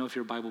 I don't want to know if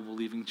you're a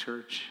Bible-believing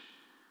church.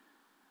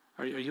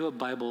 Are you a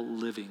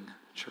Bible-living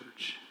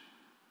church?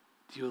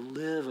 Do you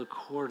live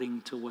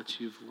according to what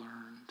you've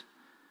learned?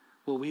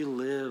 Will we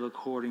live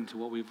according to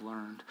what we've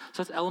learned?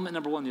 So that's element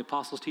number one, the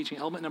apostles' teaching.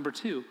 Element number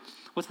two,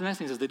 what's the next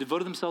thing? It says they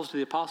devoted themselves to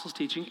the apostles'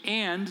 teaching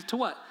and to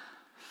what?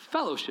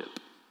 Fellowship.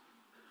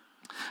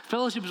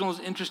 Fellowship is one of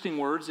those interesting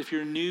words. If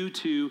you're new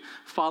to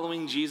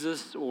following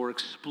Jesus or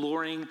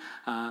exploring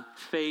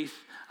faith,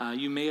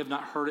 you may have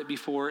not heard it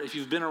before. If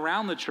you've been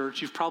around the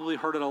church, you've probably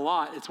heard it a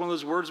lot. It's one of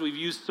those words we've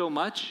used so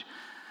much,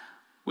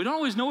 we don't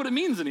always know what it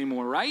means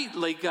anymore, right?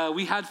 Like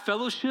we had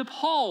fellowship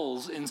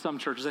halls in some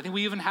churches. I think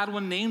we even had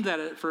one named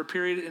that for a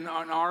period in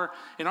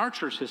our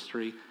church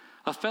history.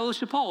 A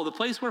fellowship hall, the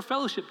place where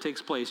fellowship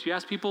takes place. You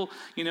ask people,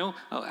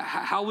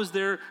 how was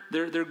their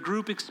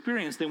group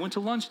experience? They went to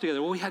lunch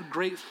together. Well, we had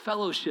great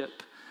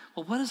fellowship.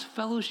 Well, what does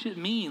fellowship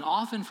mean?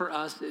 Often for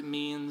us, it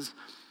means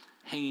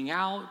hanging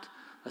out,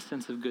 a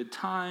sense of good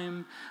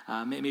time,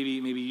 maybe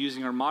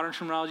using our modern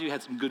terminology, you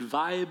had some good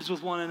vibes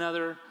with one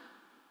another.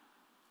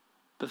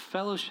 But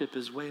fellowship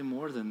is way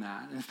more than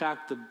that. In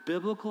fact, the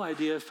biblical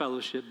idea of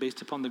fellowship,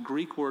 based upon the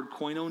Greek word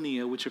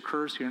koinonia, which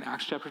occurs here in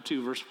Acts chapter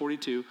 2, verse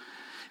 42,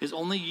 is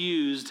only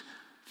used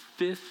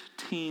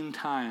 15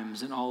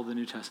 times in all of the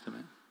New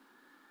Testament.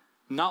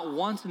 Not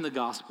once in the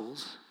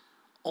Gospels,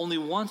 only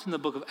once in the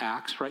book of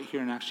Acts, right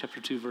here in Acts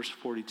chapter 2, verse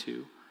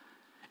 42,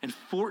 and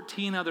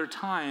 14 other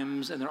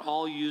times, and they're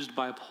all used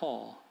by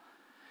Paul.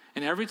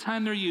 And every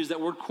time they're used,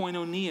 that word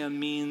koinonia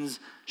means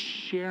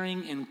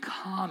sharing in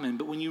common.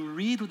 But when you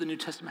read what the New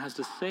Testament has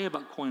to say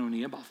about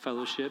koinonia, about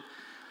fellowship,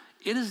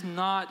 it is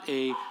not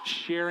a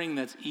sharing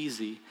that's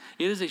easy.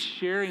 It is a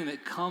sharing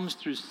that comes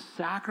through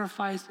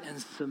sacrifice and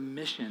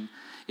submission.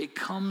 It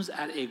comes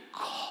at a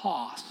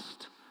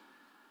cost.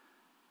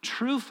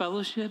 True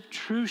fellowship,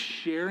 true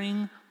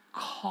sharing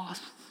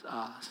costs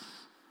us.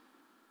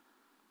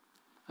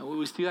 And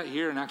we see that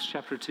here in Acts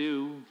chapter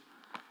 2.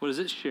 What does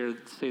it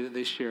say that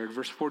they shared?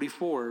 Verse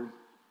 44,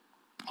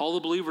 all the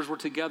believers were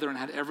together and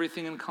had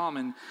everything in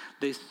common.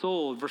 They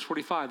sold, verse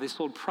 45, they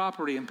sold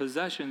property and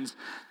possessions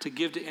to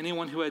give to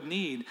anyone who had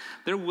need.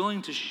 They're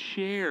willing to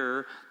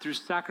share through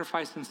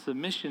sacrifice and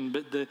submission,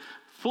 but the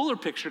fuller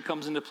picture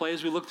comes into play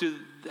as we look through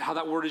how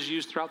that word is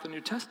used throughout the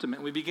New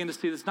Testament. We begin to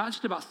see that it's not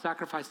just about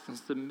sacrifice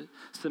and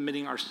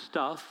submitting our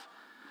stuff,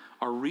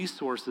 our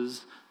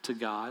resources to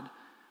God.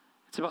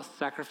 It's about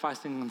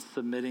sacrificing and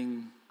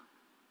submitting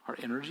our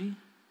energy,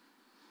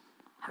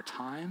 our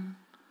time,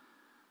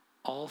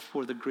 all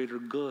for the greater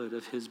good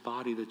of his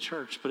body, the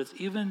church. But it's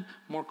even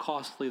more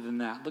costly than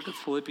that. Look at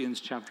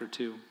Philippians chapter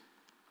 2.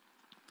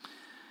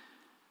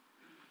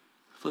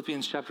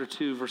 Philippians chapter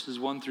 2, verses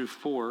 1 through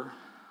 4.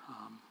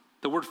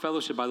 The word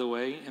fellowship, by the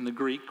way, in the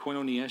Greek,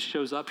 koinonia,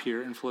 shows up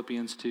here in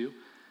Philippians 2.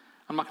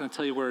 I'm not going to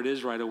tell you where it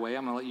is right away.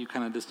 I'm going to let you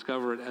kind of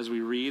discover it as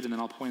we read, and then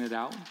I'll point it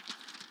out.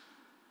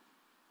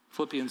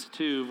 Philippians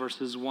 2,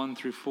 verses 1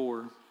 through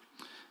 4.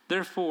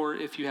 Therefore,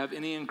 if you have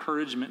any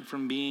encouragement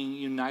from being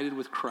united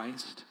with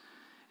Christ,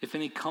 if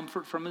any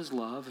comfort from his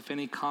love, if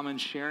any common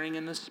sharing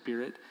in the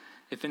Spirit,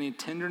 if any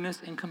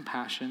tenderness and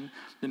compassion,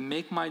 then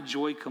make my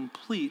joy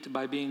complete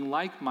by being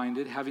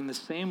like-minded, having the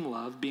same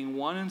love, being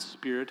one in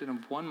spirit and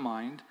of one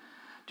mind.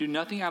 Do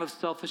nothing out of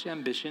selfish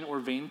ambition or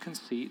vain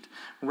conceit.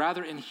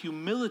 Rather, in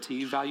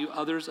humility, value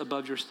others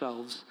above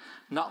yourselves,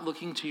 not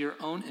looking to your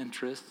own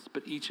interests,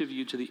 but each of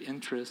you to the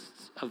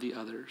interests of the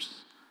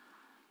others.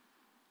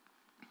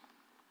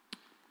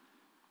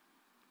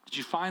 Did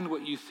you find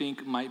what you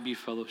think might be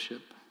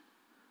fellowship?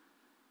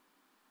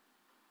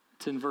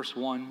 It's in verse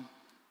 1.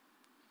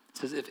 It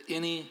says, if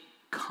any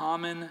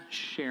common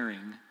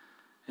sharing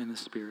in the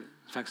Spirit.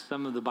 In fact,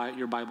 some of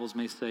your Bibles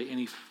may say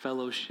any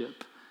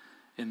fellowship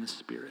in the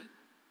Spirit.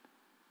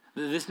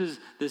 This is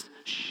this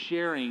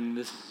sharing,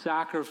 this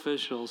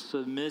sacrificial,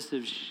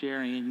 submissive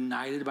sharing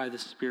ignited by the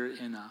Spirit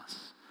in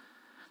us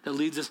that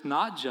leads us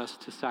not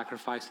just to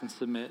sacrifice and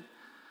submit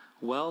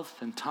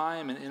wealth and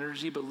time and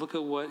energy, but look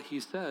at what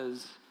he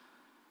says.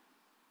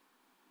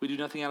 We do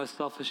nothing out of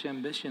selfish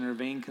ambition or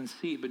vain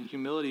conceit, but in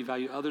humility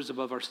value others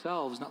above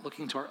ourselves, not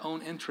looking to our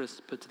own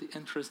interests, but to the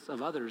interests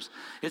of others.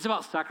 It's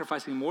about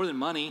sacrificing more than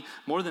money,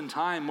 more than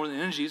time, more than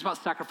energy. It's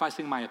about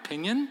sacrificing my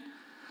opinion,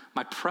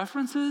 my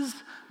preferences,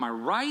 my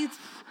rights,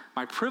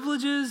 my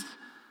privileges,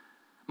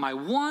 my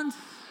wants,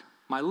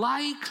 my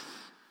likes,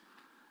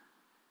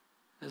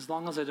 as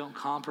long as I don't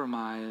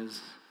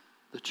compromise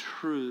the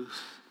truth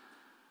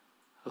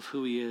of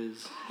who he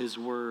is, his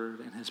word,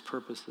 and his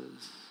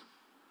purposes.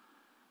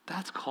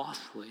 That's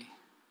costly.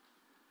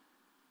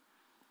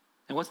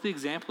 And what's the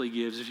example he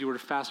gives? If you were to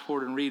fast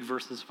forward and read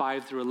verses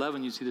 5 through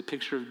 11, you see the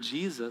picture of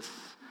Jesus.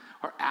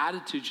 Our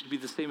attitude should be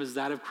the same as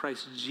that of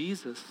Christ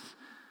Jesus,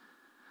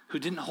 who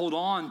didn't hold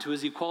on to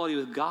his equality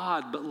with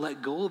God, but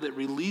let go of it,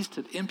 released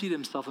it, emptied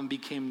himself, and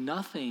became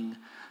nothing.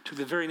 Took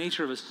the very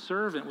nature of a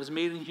servant, was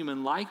made in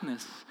human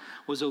likeness,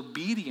 was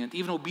obedient,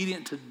 even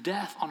obedient to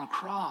death on a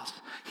cross.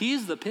 He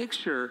is the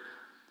picture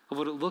of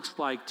what it looks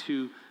like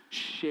to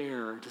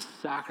share, to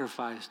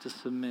sacrifice, to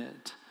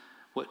submit,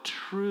 what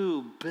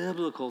true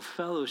biblical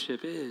fellowship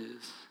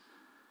is.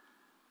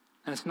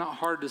 And it's not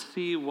hard to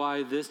see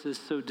why this is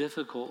so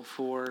difficult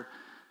for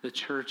the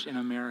church in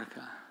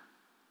America.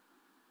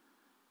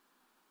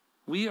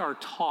 We are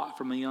taught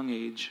from a young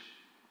age,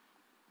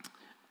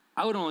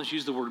 I would almost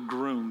use the word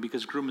groom,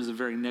 because groom is a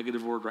very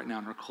negative word right now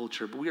in our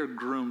culture, but we are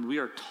groomed, we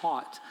are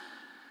taught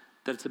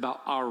that it's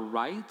about our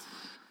rights,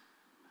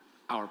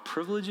 our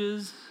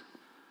privileges,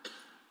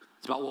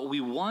 it's about what we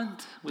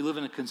want. We live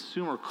in a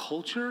consumer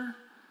culture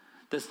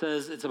that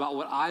says it's about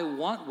what I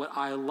want, what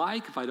I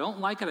like. If I don't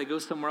like it, I go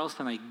somewhere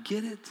else and I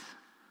get it.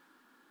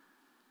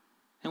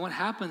 And what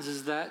happens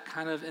is that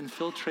kind of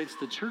infiltrates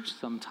the church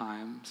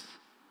sometimes.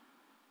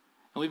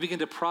 And we begin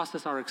to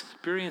process our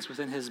experience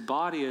within his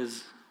body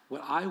as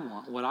what I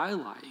want, what I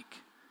like,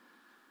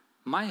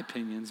 my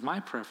opinions, my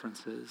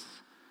preferences.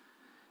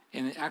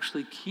 And it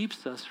actually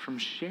keeps us from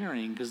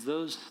sharing because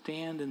those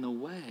stand in the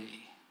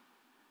way.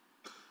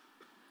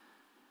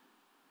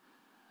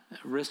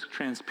 Risk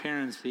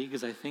transparency,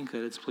 because I think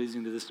that it's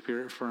pleasing to the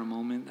Spirit for a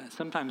moment.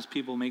 Sometimes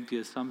people make the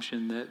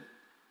assumption that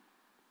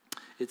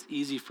it's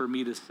easy for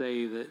me to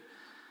say that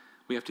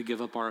we have to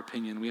give up our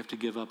opinion, we have to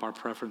give up our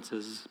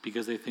preferences,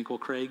 because they think, well,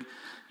 Craig,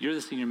 you're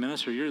the senior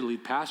minister, you're the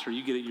lead pastor,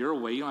 you get it your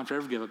way, you don't have to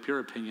ever give up your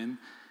opinion.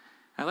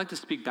 I'd like to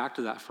speak back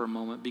to that for a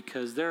moment,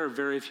 because there are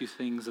very few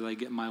things that I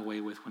get my way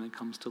with when it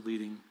comes to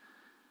leading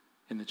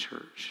in the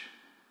church.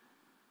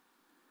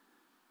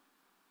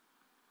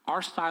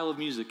 Our style of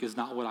music is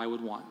not what I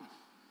would want.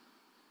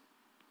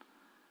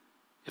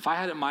 If I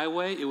had it my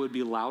way, it would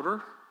be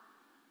louder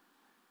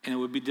and it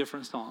would be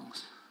different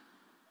songs.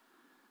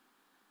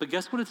 But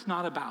guess what it's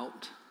not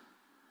about?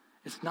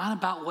 It's not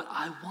about what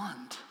I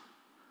want.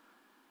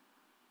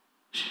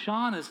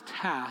 Sean is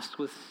tasked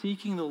with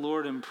seeking the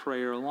Lord in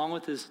prayer along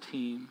with his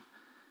team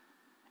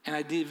and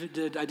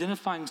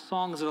identifying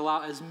songs that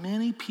allow as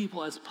many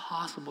people as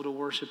possible to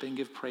worship and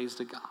give praise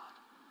to God.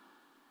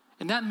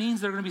 And that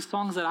means there are going to be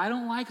songs that I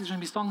don't like. There's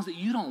going to be songs that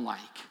you don't like.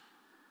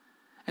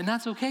 And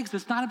that's okay because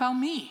it's not about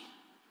me.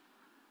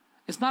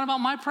 It's not about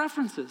my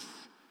preferences.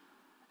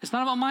 It's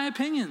not about my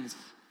opinions.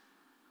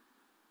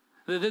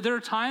 There are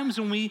times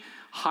when we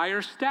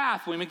hire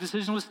staff, when we make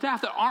decisions with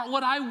staff that aren't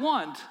what I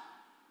want.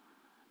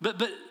 But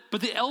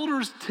the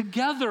elders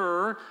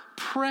together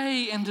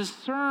pray and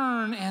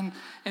discern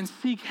and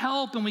seek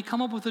help, and we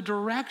come up with a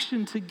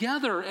direction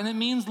together, and it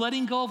means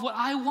letting go of what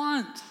I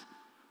want.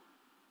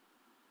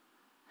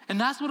 And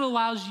that's what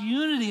allows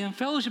unity and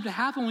fellowship to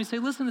happen when we say,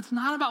 listen, it's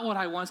not about what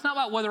I want. It's not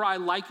about whether I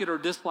like it or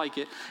dislike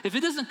it. If it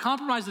doesn't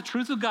compromise the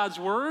truth of God's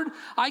word,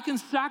 I can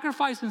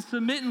sacrifice and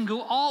submit and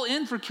go all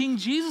in for King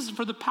Jesus and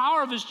for the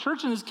power of his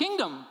church and his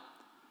kingdom.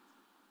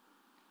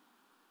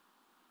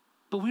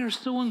 But we are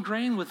so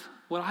ingrained with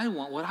what I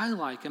want, what I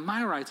like, and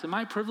my rights and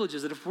my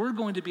privileges that if we're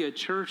going to be a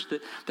church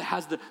that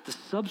has the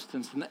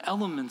substance and the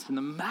elements and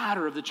the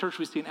matter of the church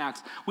we see in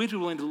Acts, we have to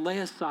be willing to lay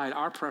aside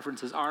our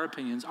preferences, our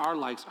opinions, our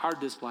likes, our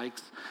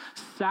dislikes,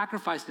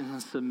 sacrificing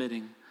and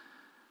submitting,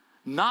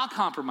 not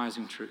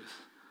compromising truth,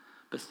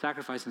 but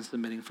sacrificing and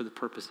submitting for the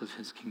purpose of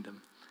his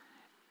kingdom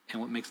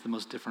and what makes the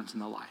most difference in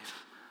the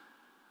life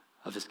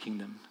of his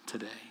kingdom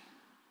today.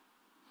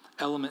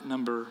 Element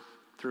number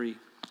 3.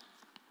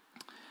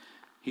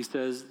 He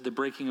says, the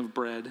breaking of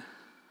bread.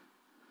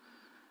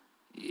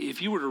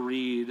 If you were to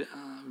read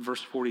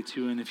verse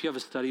 42, and if you have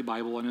a study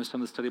Bible, I know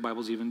some of the study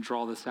Bibles even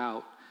draw this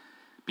out.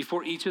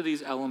 Before each of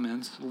these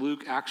elements,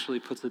 Luke actually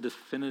puts a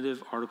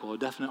definite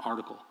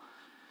article.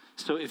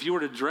 So if you were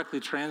to directly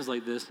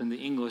translate this into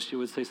English, you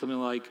would say something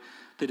like,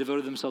 they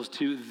devoted themselves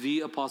to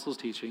the apostles'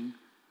 teaching,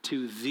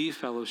 to the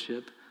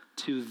fellowship,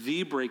 to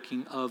the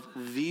breaking of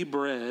the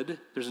bread.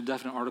 There's a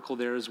definite article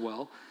there as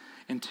well.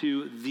 And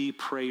to the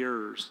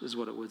prayers is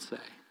what it would say.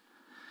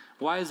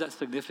 Why is that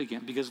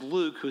significant? Because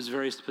Luke, who's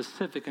very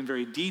specific and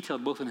very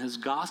detailed, both in his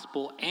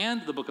gospel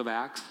and the book of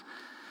Acts,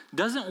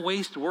 doesn't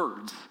waste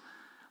words.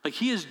 Like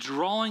he is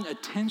drawing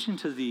attention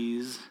to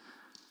these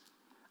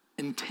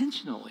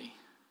intentionally.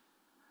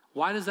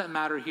 Why does that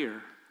matter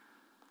here?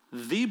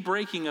 The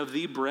breaking of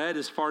the bread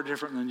is far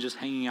different than just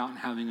hanging out and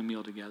having a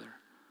meal together.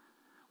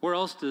 Where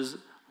else does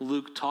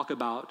Luke talk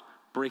about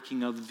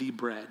breaking of the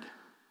bread?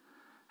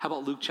 How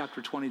about Luke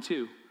chapter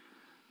 22?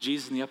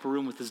 Jesus in the upper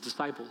room with his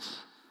disciples.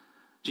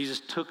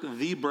 Jesus took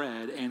the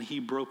bread and he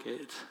broke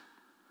it.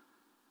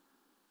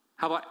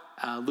 How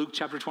about Luke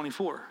chapter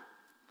 24?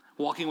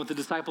 Walking with the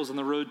disciples on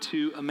the road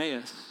to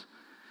Emmaus.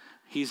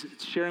 He's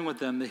sharing with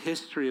them the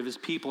history of his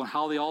people and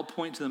how they all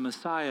point to the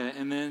Messiah.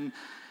 And then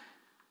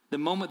the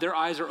moment their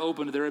eyes are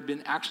opened, they have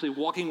been actually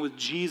walking with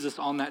Jesus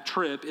on that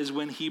trip is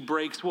when he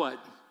breaks what?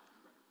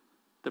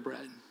 The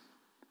bread.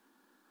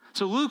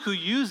 So Luke, who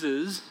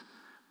uses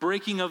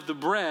breaking of the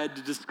bread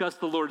to discuss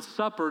the Lord's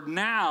Supper,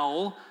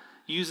 now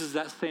uses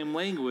that same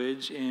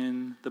language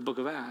in the book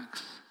of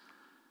Acts.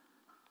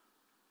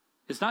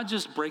 It's not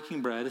just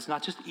breaking bread. It's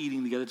not just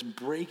eating together. It's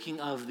breaking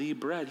of the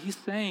bread. He's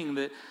saying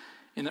that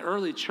in the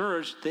early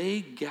church,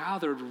 they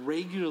gathered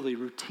regularly,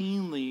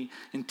 routinely,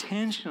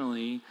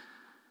 intentionally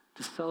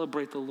to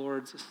celebrate the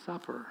Lord's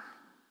Supper.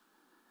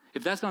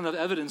 If that's not enough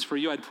evidence for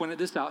you, I'd point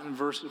this out in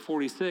verse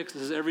 46. It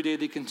says, every day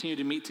they continued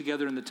to meet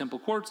together in the temple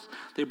courts.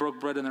 They broke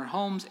bread in their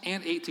homes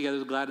and ate together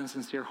with glad and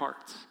sincere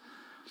hearts.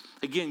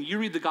 Again, you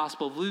read the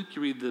Gospel of Luke,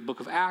 you read the book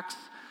of Acts.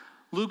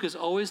 Luke is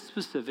always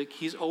specific.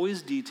 He's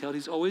always detailed.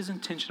 He's always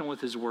intentional with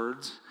his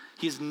words.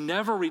 He's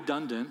never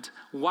redundant.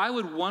 Why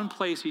would one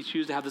place he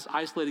choose to have this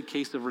isolated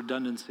case of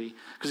redundancy?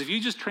 Because if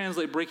you just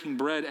translate breaking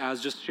bread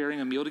as just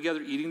sharing a meal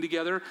together, eating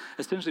together,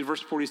 essentially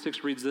verse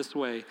 46 reads this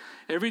way.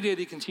 Every day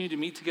they continued to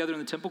meet together in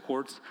the temple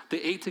courts.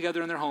 They ate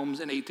together in their homes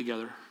and ate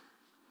together.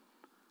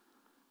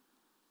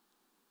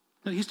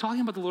 No, he's talking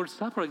about the Lord's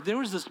Supper. Like there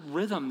was this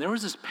rhythm, there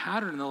was this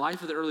pattern in the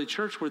life of the early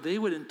church where they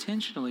would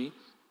intentionally,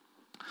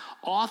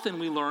 often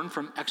we learn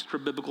from extra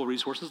biblical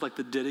resources like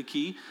the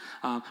Didache,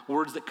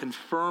 words that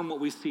confirm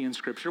what we see in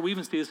Scripture. We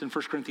even see this in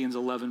 1 Corinthians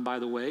 11, by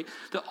the way,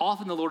 that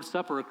often the Lord's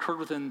Supper occurred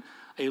within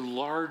a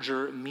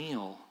larger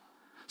meal.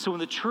 So when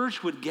the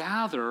church would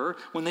gather,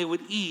 when they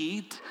would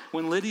eat,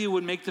 when Lydia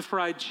would make the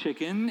fried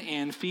chicken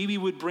and Phoebe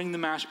would bring the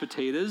mashed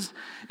potatoes,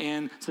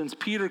 and since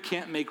Peter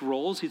can't make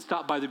rolls, he'd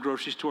stop by the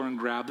grocery store and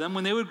grab them.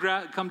 When they would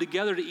come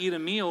together to eat a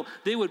meal,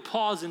 they would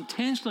pause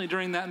intentionally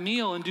during that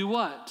meal and do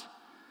what?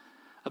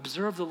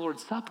 Observe the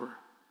Lord's Supper.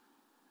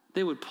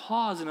 They would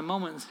pause in a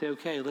moment and say,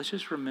 okay, let's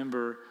just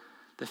remember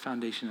the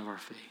foundation of our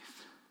faith.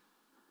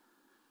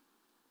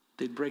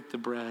 They'd break the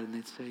bread and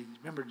they'd say,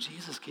 remember,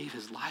 Jesus gave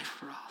his life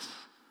for us.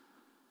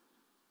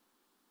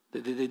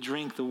 They'd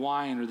drink the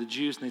wine or the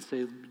juice and they'd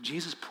say,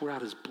 Jesus poured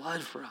out his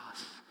blood for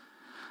us.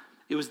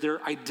 It was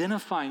their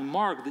identifying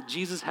mark that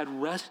Jesus had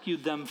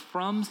rescued them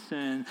from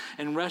sin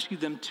and rescued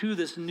them to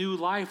this new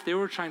life they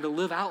were trying to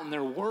live out in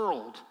their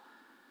world.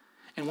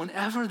 And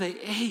whenever they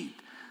ate,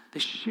 they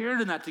shared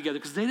in that together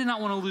because they did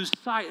not want to lose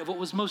sight of what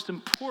was most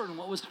important,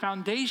 what was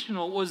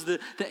foundational, what was the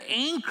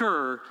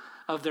anchor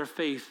of their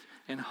faith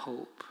and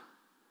hope.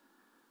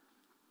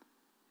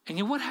 And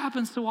yet what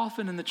happens so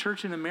often in the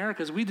church in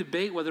America is we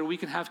debate whether we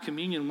can have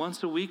communion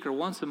once a week or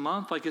once a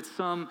month like it's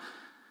some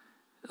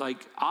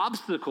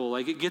obstacle,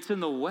 like it gets in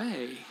the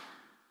way.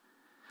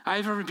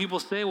 I've heard people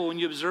say, well, when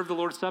you observe the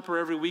Lord's Supper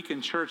every week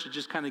in church, it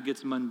just kind of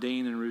gets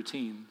mundane and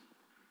routine.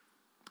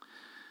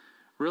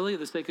 Really, for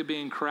the sake of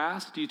being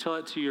crass, do you tell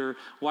it to your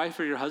wife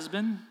or your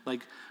husband?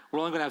 Like, we're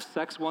only going to have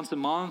sex once a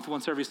month,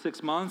 once every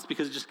 6 months,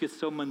 because it just gets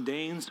so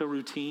mundane, so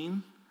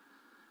routine?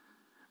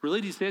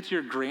 Really, do you say it to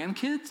your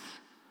grandkids?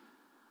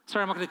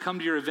 Sorry, I'm not going to come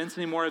to your events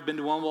anymore. I've been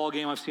to one ball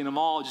game. I've seen them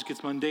all. It just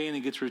gets mundane. It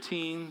gets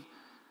routine.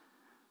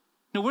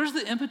 No, where's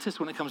the impetus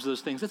when it comes to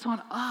those things? It's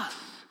on us.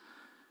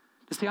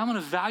 To say, I'm going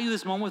to value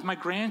this moment with my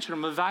grandchildren.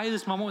 I'm going to value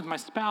this moment with my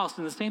spouse.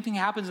 And the same thing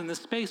happens in this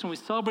space when we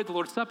celebrate the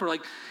Lord's Supper.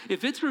 Like,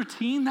 if it's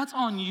routine, that's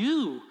on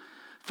you.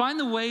 Find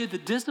the way, the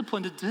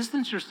discipline to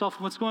distance yourself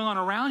from what's going on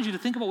around you, to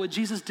think about what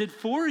Jesus did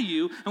for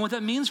you and what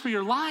that means for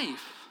your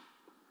life.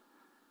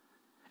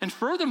 And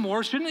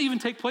furthermore, shouldn't it even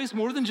take place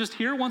more than just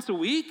here once a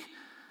week?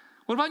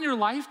 What about in your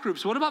life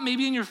groups? What about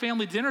maybe in your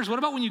family dinners? What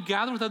about when you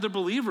gather with other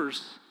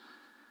believers?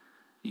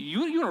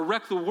 You want to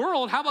wreck the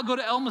world? How about go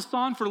to El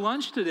Masan for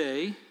lunch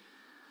today?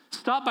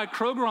 Stop by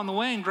Kroger on the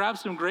way and grab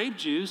some grape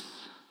juice.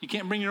 You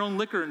can't bring your own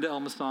liquor into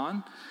El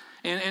Masan.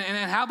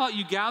 And how about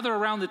you gather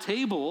around the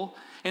table,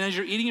 and as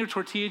you're eating your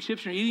tortilla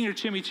chips, you're eating your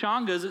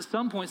chimichangas, at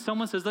some point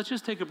someone says, let's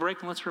just take a break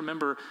and let's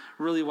remember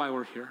really why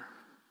we're here.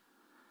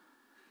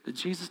 That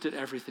Jesus did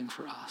everything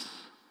for us.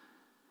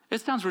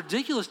 It sounds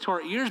ridiculous to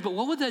our ears, but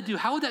what would that do?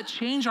 How would that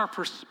change our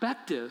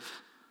perspective?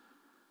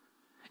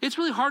 It's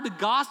really hard to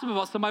gossip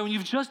about somebody when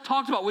you've just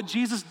talked about what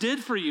Jesus did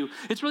for you.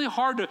 It's really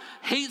hard to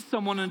hate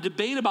someone and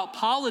debate about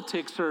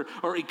politics or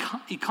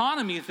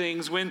economy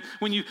things when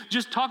you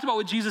just talked about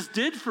what Jesus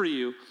did for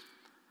you.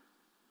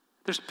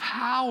 There's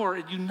power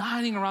in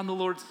uniting around the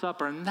Lord's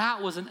Supper, and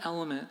that was an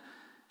element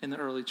in the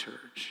early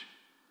church.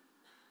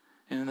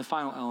 And then the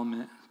final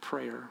element,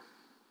 prayer.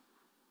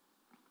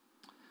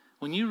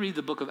 When you read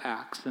the book of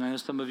Acts, and I know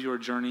some of you are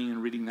journeying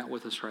and reading that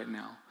with us right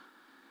now,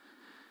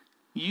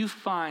 you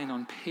find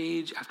on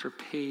page after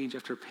page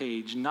after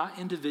page, not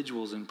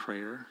individuals in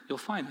prayer, you'll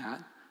find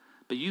that,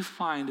 but you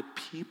find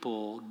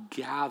people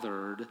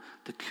gathered,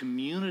 the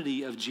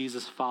community of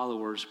Jesus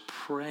followers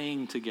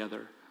praying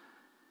together.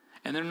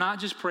 And they're not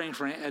just praying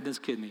for Aunt Edna's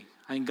kidney.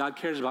 I think God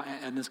cares about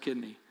Aunt Edna's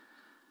kidney.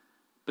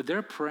 But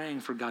they're praying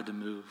for God to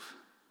move.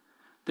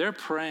 They're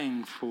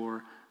praying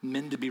for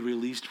men to be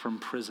released from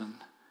prison.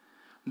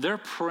 They're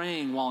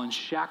praying while in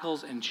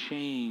shackles and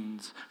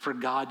chains for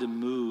God to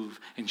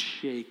move and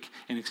shake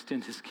and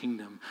extend his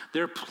kingdom.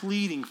 They're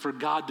pleading for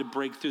God to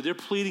break through. They're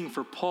pleading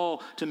for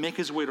Paul to make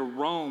his way to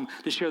Rome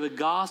to share the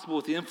gospel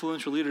with the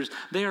influential leaders.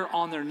 They are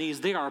on their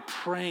knees. They are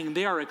praying.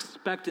 They are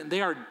expectant.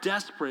 They are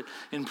desperate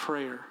in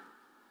prayer.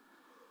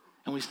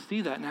 And we see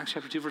that in Acts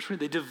chapter 2, verse 3.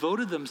 They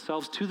devoted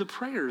themselves to the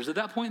prayers. At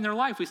that point in their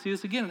life, we see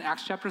this again in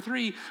Acts chapter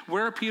 3.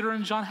 Where are Peter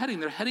and John heading?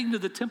 They're heading to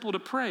the temple to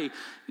pray.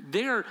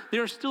 They are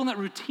still in that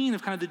routine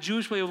of kind of the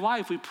Jewish way of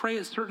life. We pray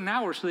at certain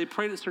hours. So they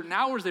prayed at certain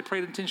hours. They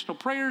prayed intentional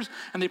prayers,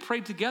 and they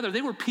prayed together.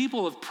 They were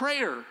people of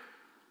prayer.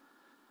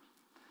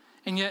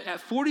 And yet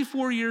at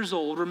 44 years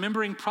old,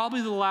 remembering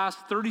probably the last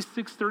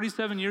 36,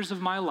 37 years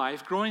of my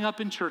life, growing up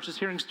in churches,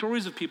 hearing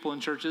stories of people in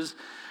churches,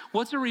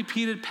 what's a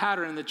repeated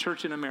pattern in the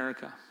church in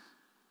America?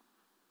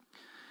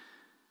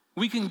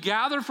 We can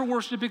gather for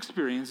worship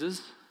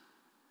experiences.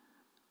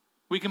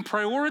 We can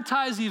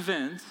prioritize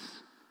events.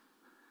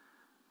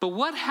 But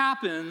what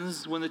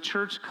happens when the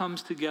church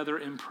comes together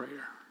in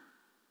prayer?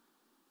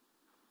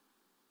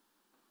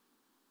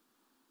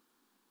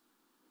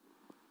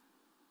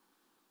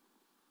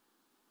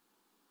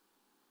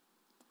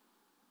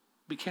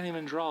 We can't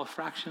even draw a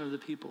fraction of the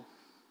people.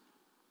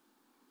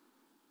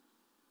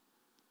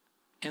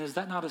 And is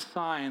that not a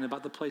sign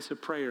about the place of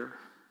prayer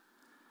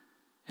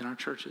in our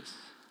churches?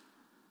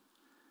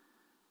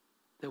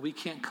 That we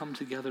can't come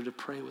together to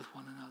pray with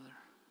one another.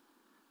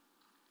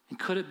 And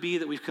could it be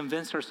that we've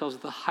convinced ourselves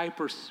that the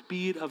hyper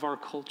speed of our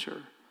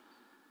culture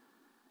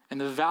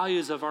and the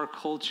values of our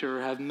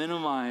culture have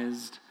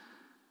minimized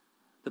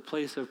the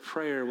place of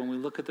prayer when we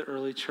look at the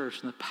early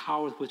church and the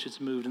power with which it's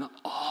moved and the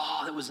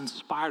awe that was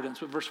inspired? That's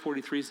what verse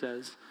 43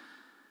 says.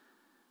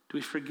 Do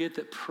we forget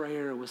that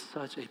prayer was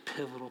such a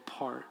pivotal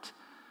part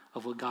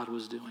of what God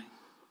was doing?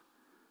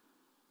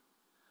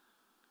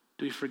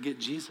 Do we forget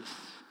Jesus,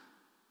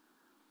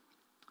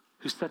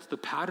 who sets the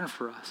pattern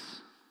for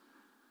us?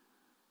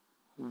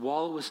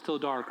 While it was still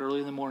dark, early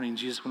in the morning,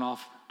 Jesus went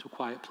off to a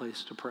quiet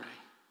place to pray.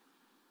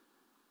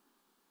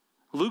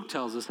 Luke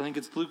tells us, I think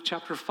it's Luke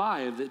chapter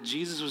 5, that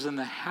Jesus was in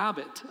the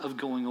habit of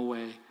going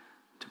away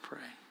to pray.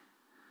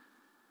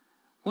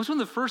 What's one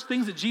of the first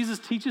things that Jesus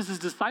teaches his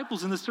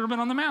disciples in the Sermon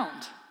on the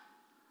Mount?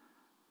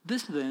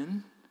 This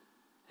then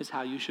is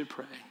how you should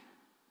pray.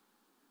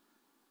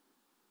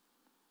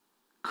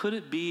 Could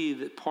it be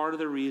that part of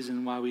the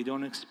reason why we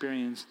don't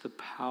experience the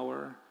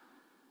power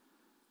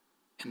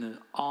and the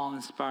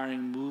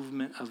awe-inspiring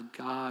movement of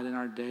God in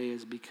our day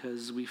is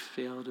because we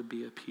fail to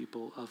be a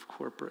people of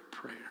corporate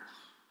prayer?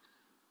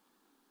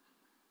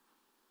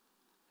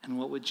 And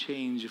what would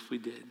change if we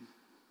did?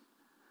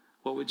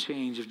 What would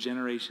change if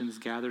generations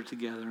gathered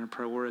together and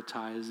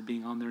prioritized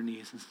being on their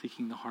knees and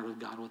seeking the heart of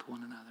God with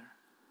one another?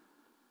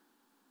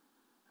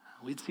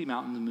 We'd see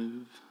mountains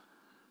move.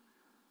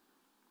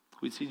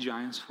 We'd see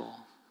giants fall.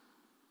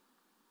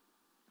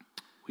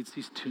 We'd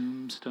see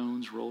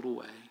tombstones rolled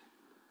away.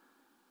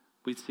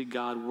 We'd see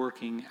God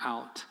working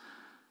out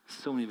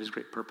so many of his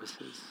great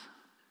purposes.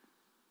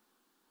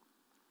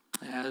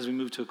 As we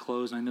move to a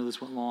close, and I know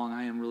this went long,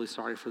 I am really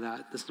sorry for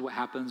that. This is what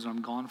happens when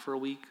I'm gone for a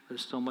week.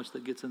 There's so much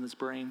that gets in this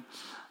brain.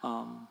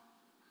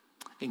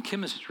 In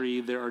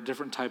chemistry, there are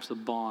different types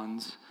of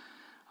bonds.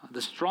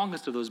 The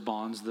strongest of those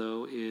bonds,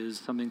 though, is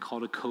something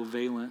called a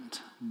covalent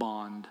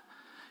bond.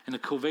 In a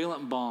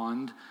covalent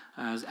bond,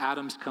 as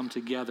atoms come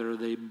together,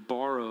 they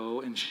borrow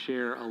and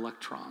share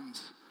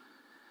electrons.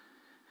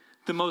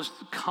 The most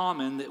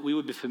common that we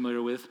would be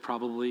familiar with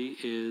probably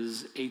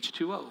is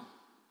H2O.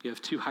 You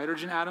have two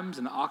hydrogen atoms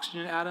and an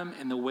oxygen atom,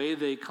 and the way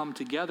they come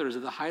together is that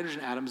the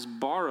hydrogen atoms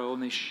borrow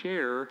and they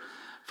share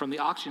from the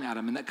oxygen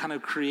atom, and that kind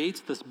of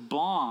creates this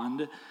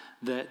bond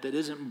that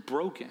isn't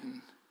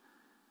broken.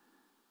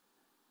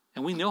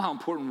 And we know how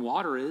important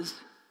water is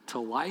to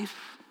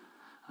life.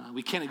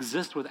 We can't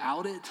exist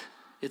without it.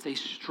 It's a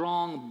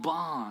strong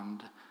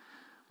bond.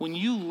 When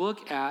you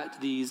look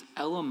at these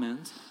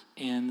elements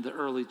in the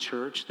early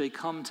church, they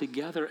come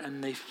together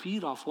and they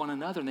feed off one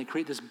another, and they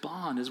create this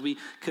bond as we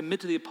commit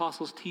to the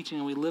apostles' teaching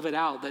and we live it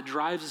out. That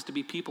drives us to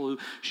be people who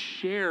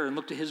share and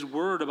look to his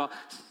word about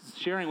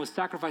sharing with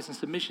sacrifice and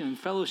submission and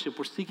fellowship.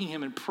 We're seeking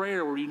him in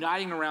prayer. We're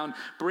uniting around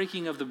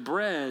breaking of the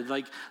bread.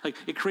 Like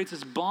it creates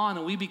this bond,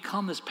 and we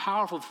become this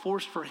powerful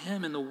force for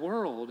him in the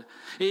world.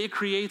 It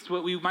creates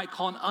what we might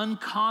call an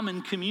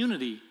uncommon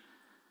community.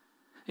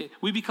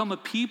 We become a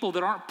people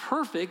that aren't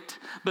perfect,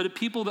 but a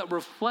people that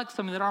reflect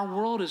something that our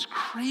world is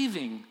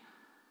craving.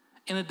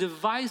 In a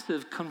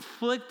divisive,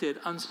 conflicted,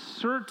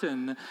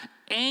 uncertain,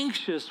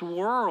 anxious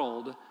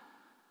world,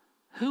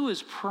 who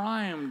is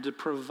primed to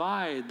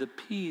provide the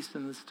peace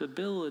and the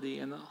stability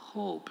and the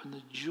hope and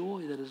the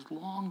joy that is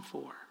longed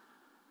for?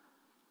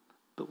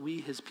 But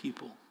we, his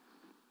people.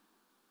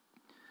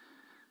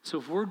 So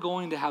if we're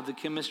going to have the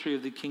chemistry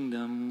of the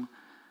kingdom,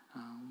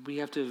 we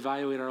have to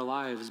evaluate our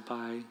lives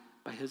by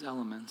his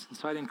elements. And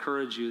so I'd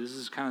encourage you, this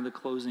is kind of the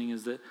closing,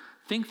 is that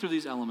think through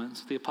these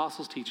elements: the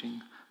apostles'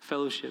 teaching,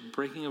 fellowship,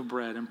 breaking of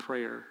bread, and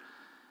prayer.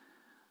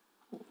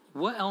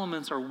 What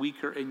elements are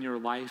weaker in your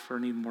life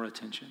or need more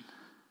attention?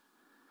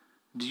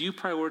 Do you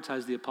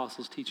prioritize the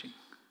apostles' teaching?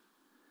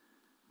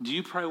 Do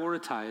you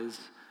prioritize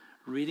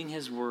reading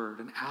his word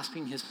and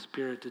asking his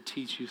spirit to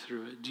teach you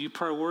through it? Do you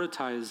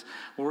prioritize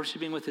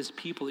worshiping with his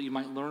people that you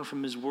might learn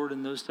from his word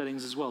in those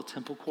settings as well?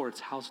 Temple courts,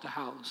 house to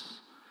house.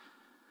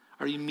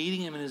 Are you meeting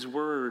him in his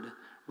word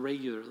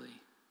regularly?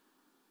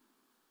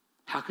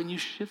 How can you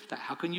shift that? How can you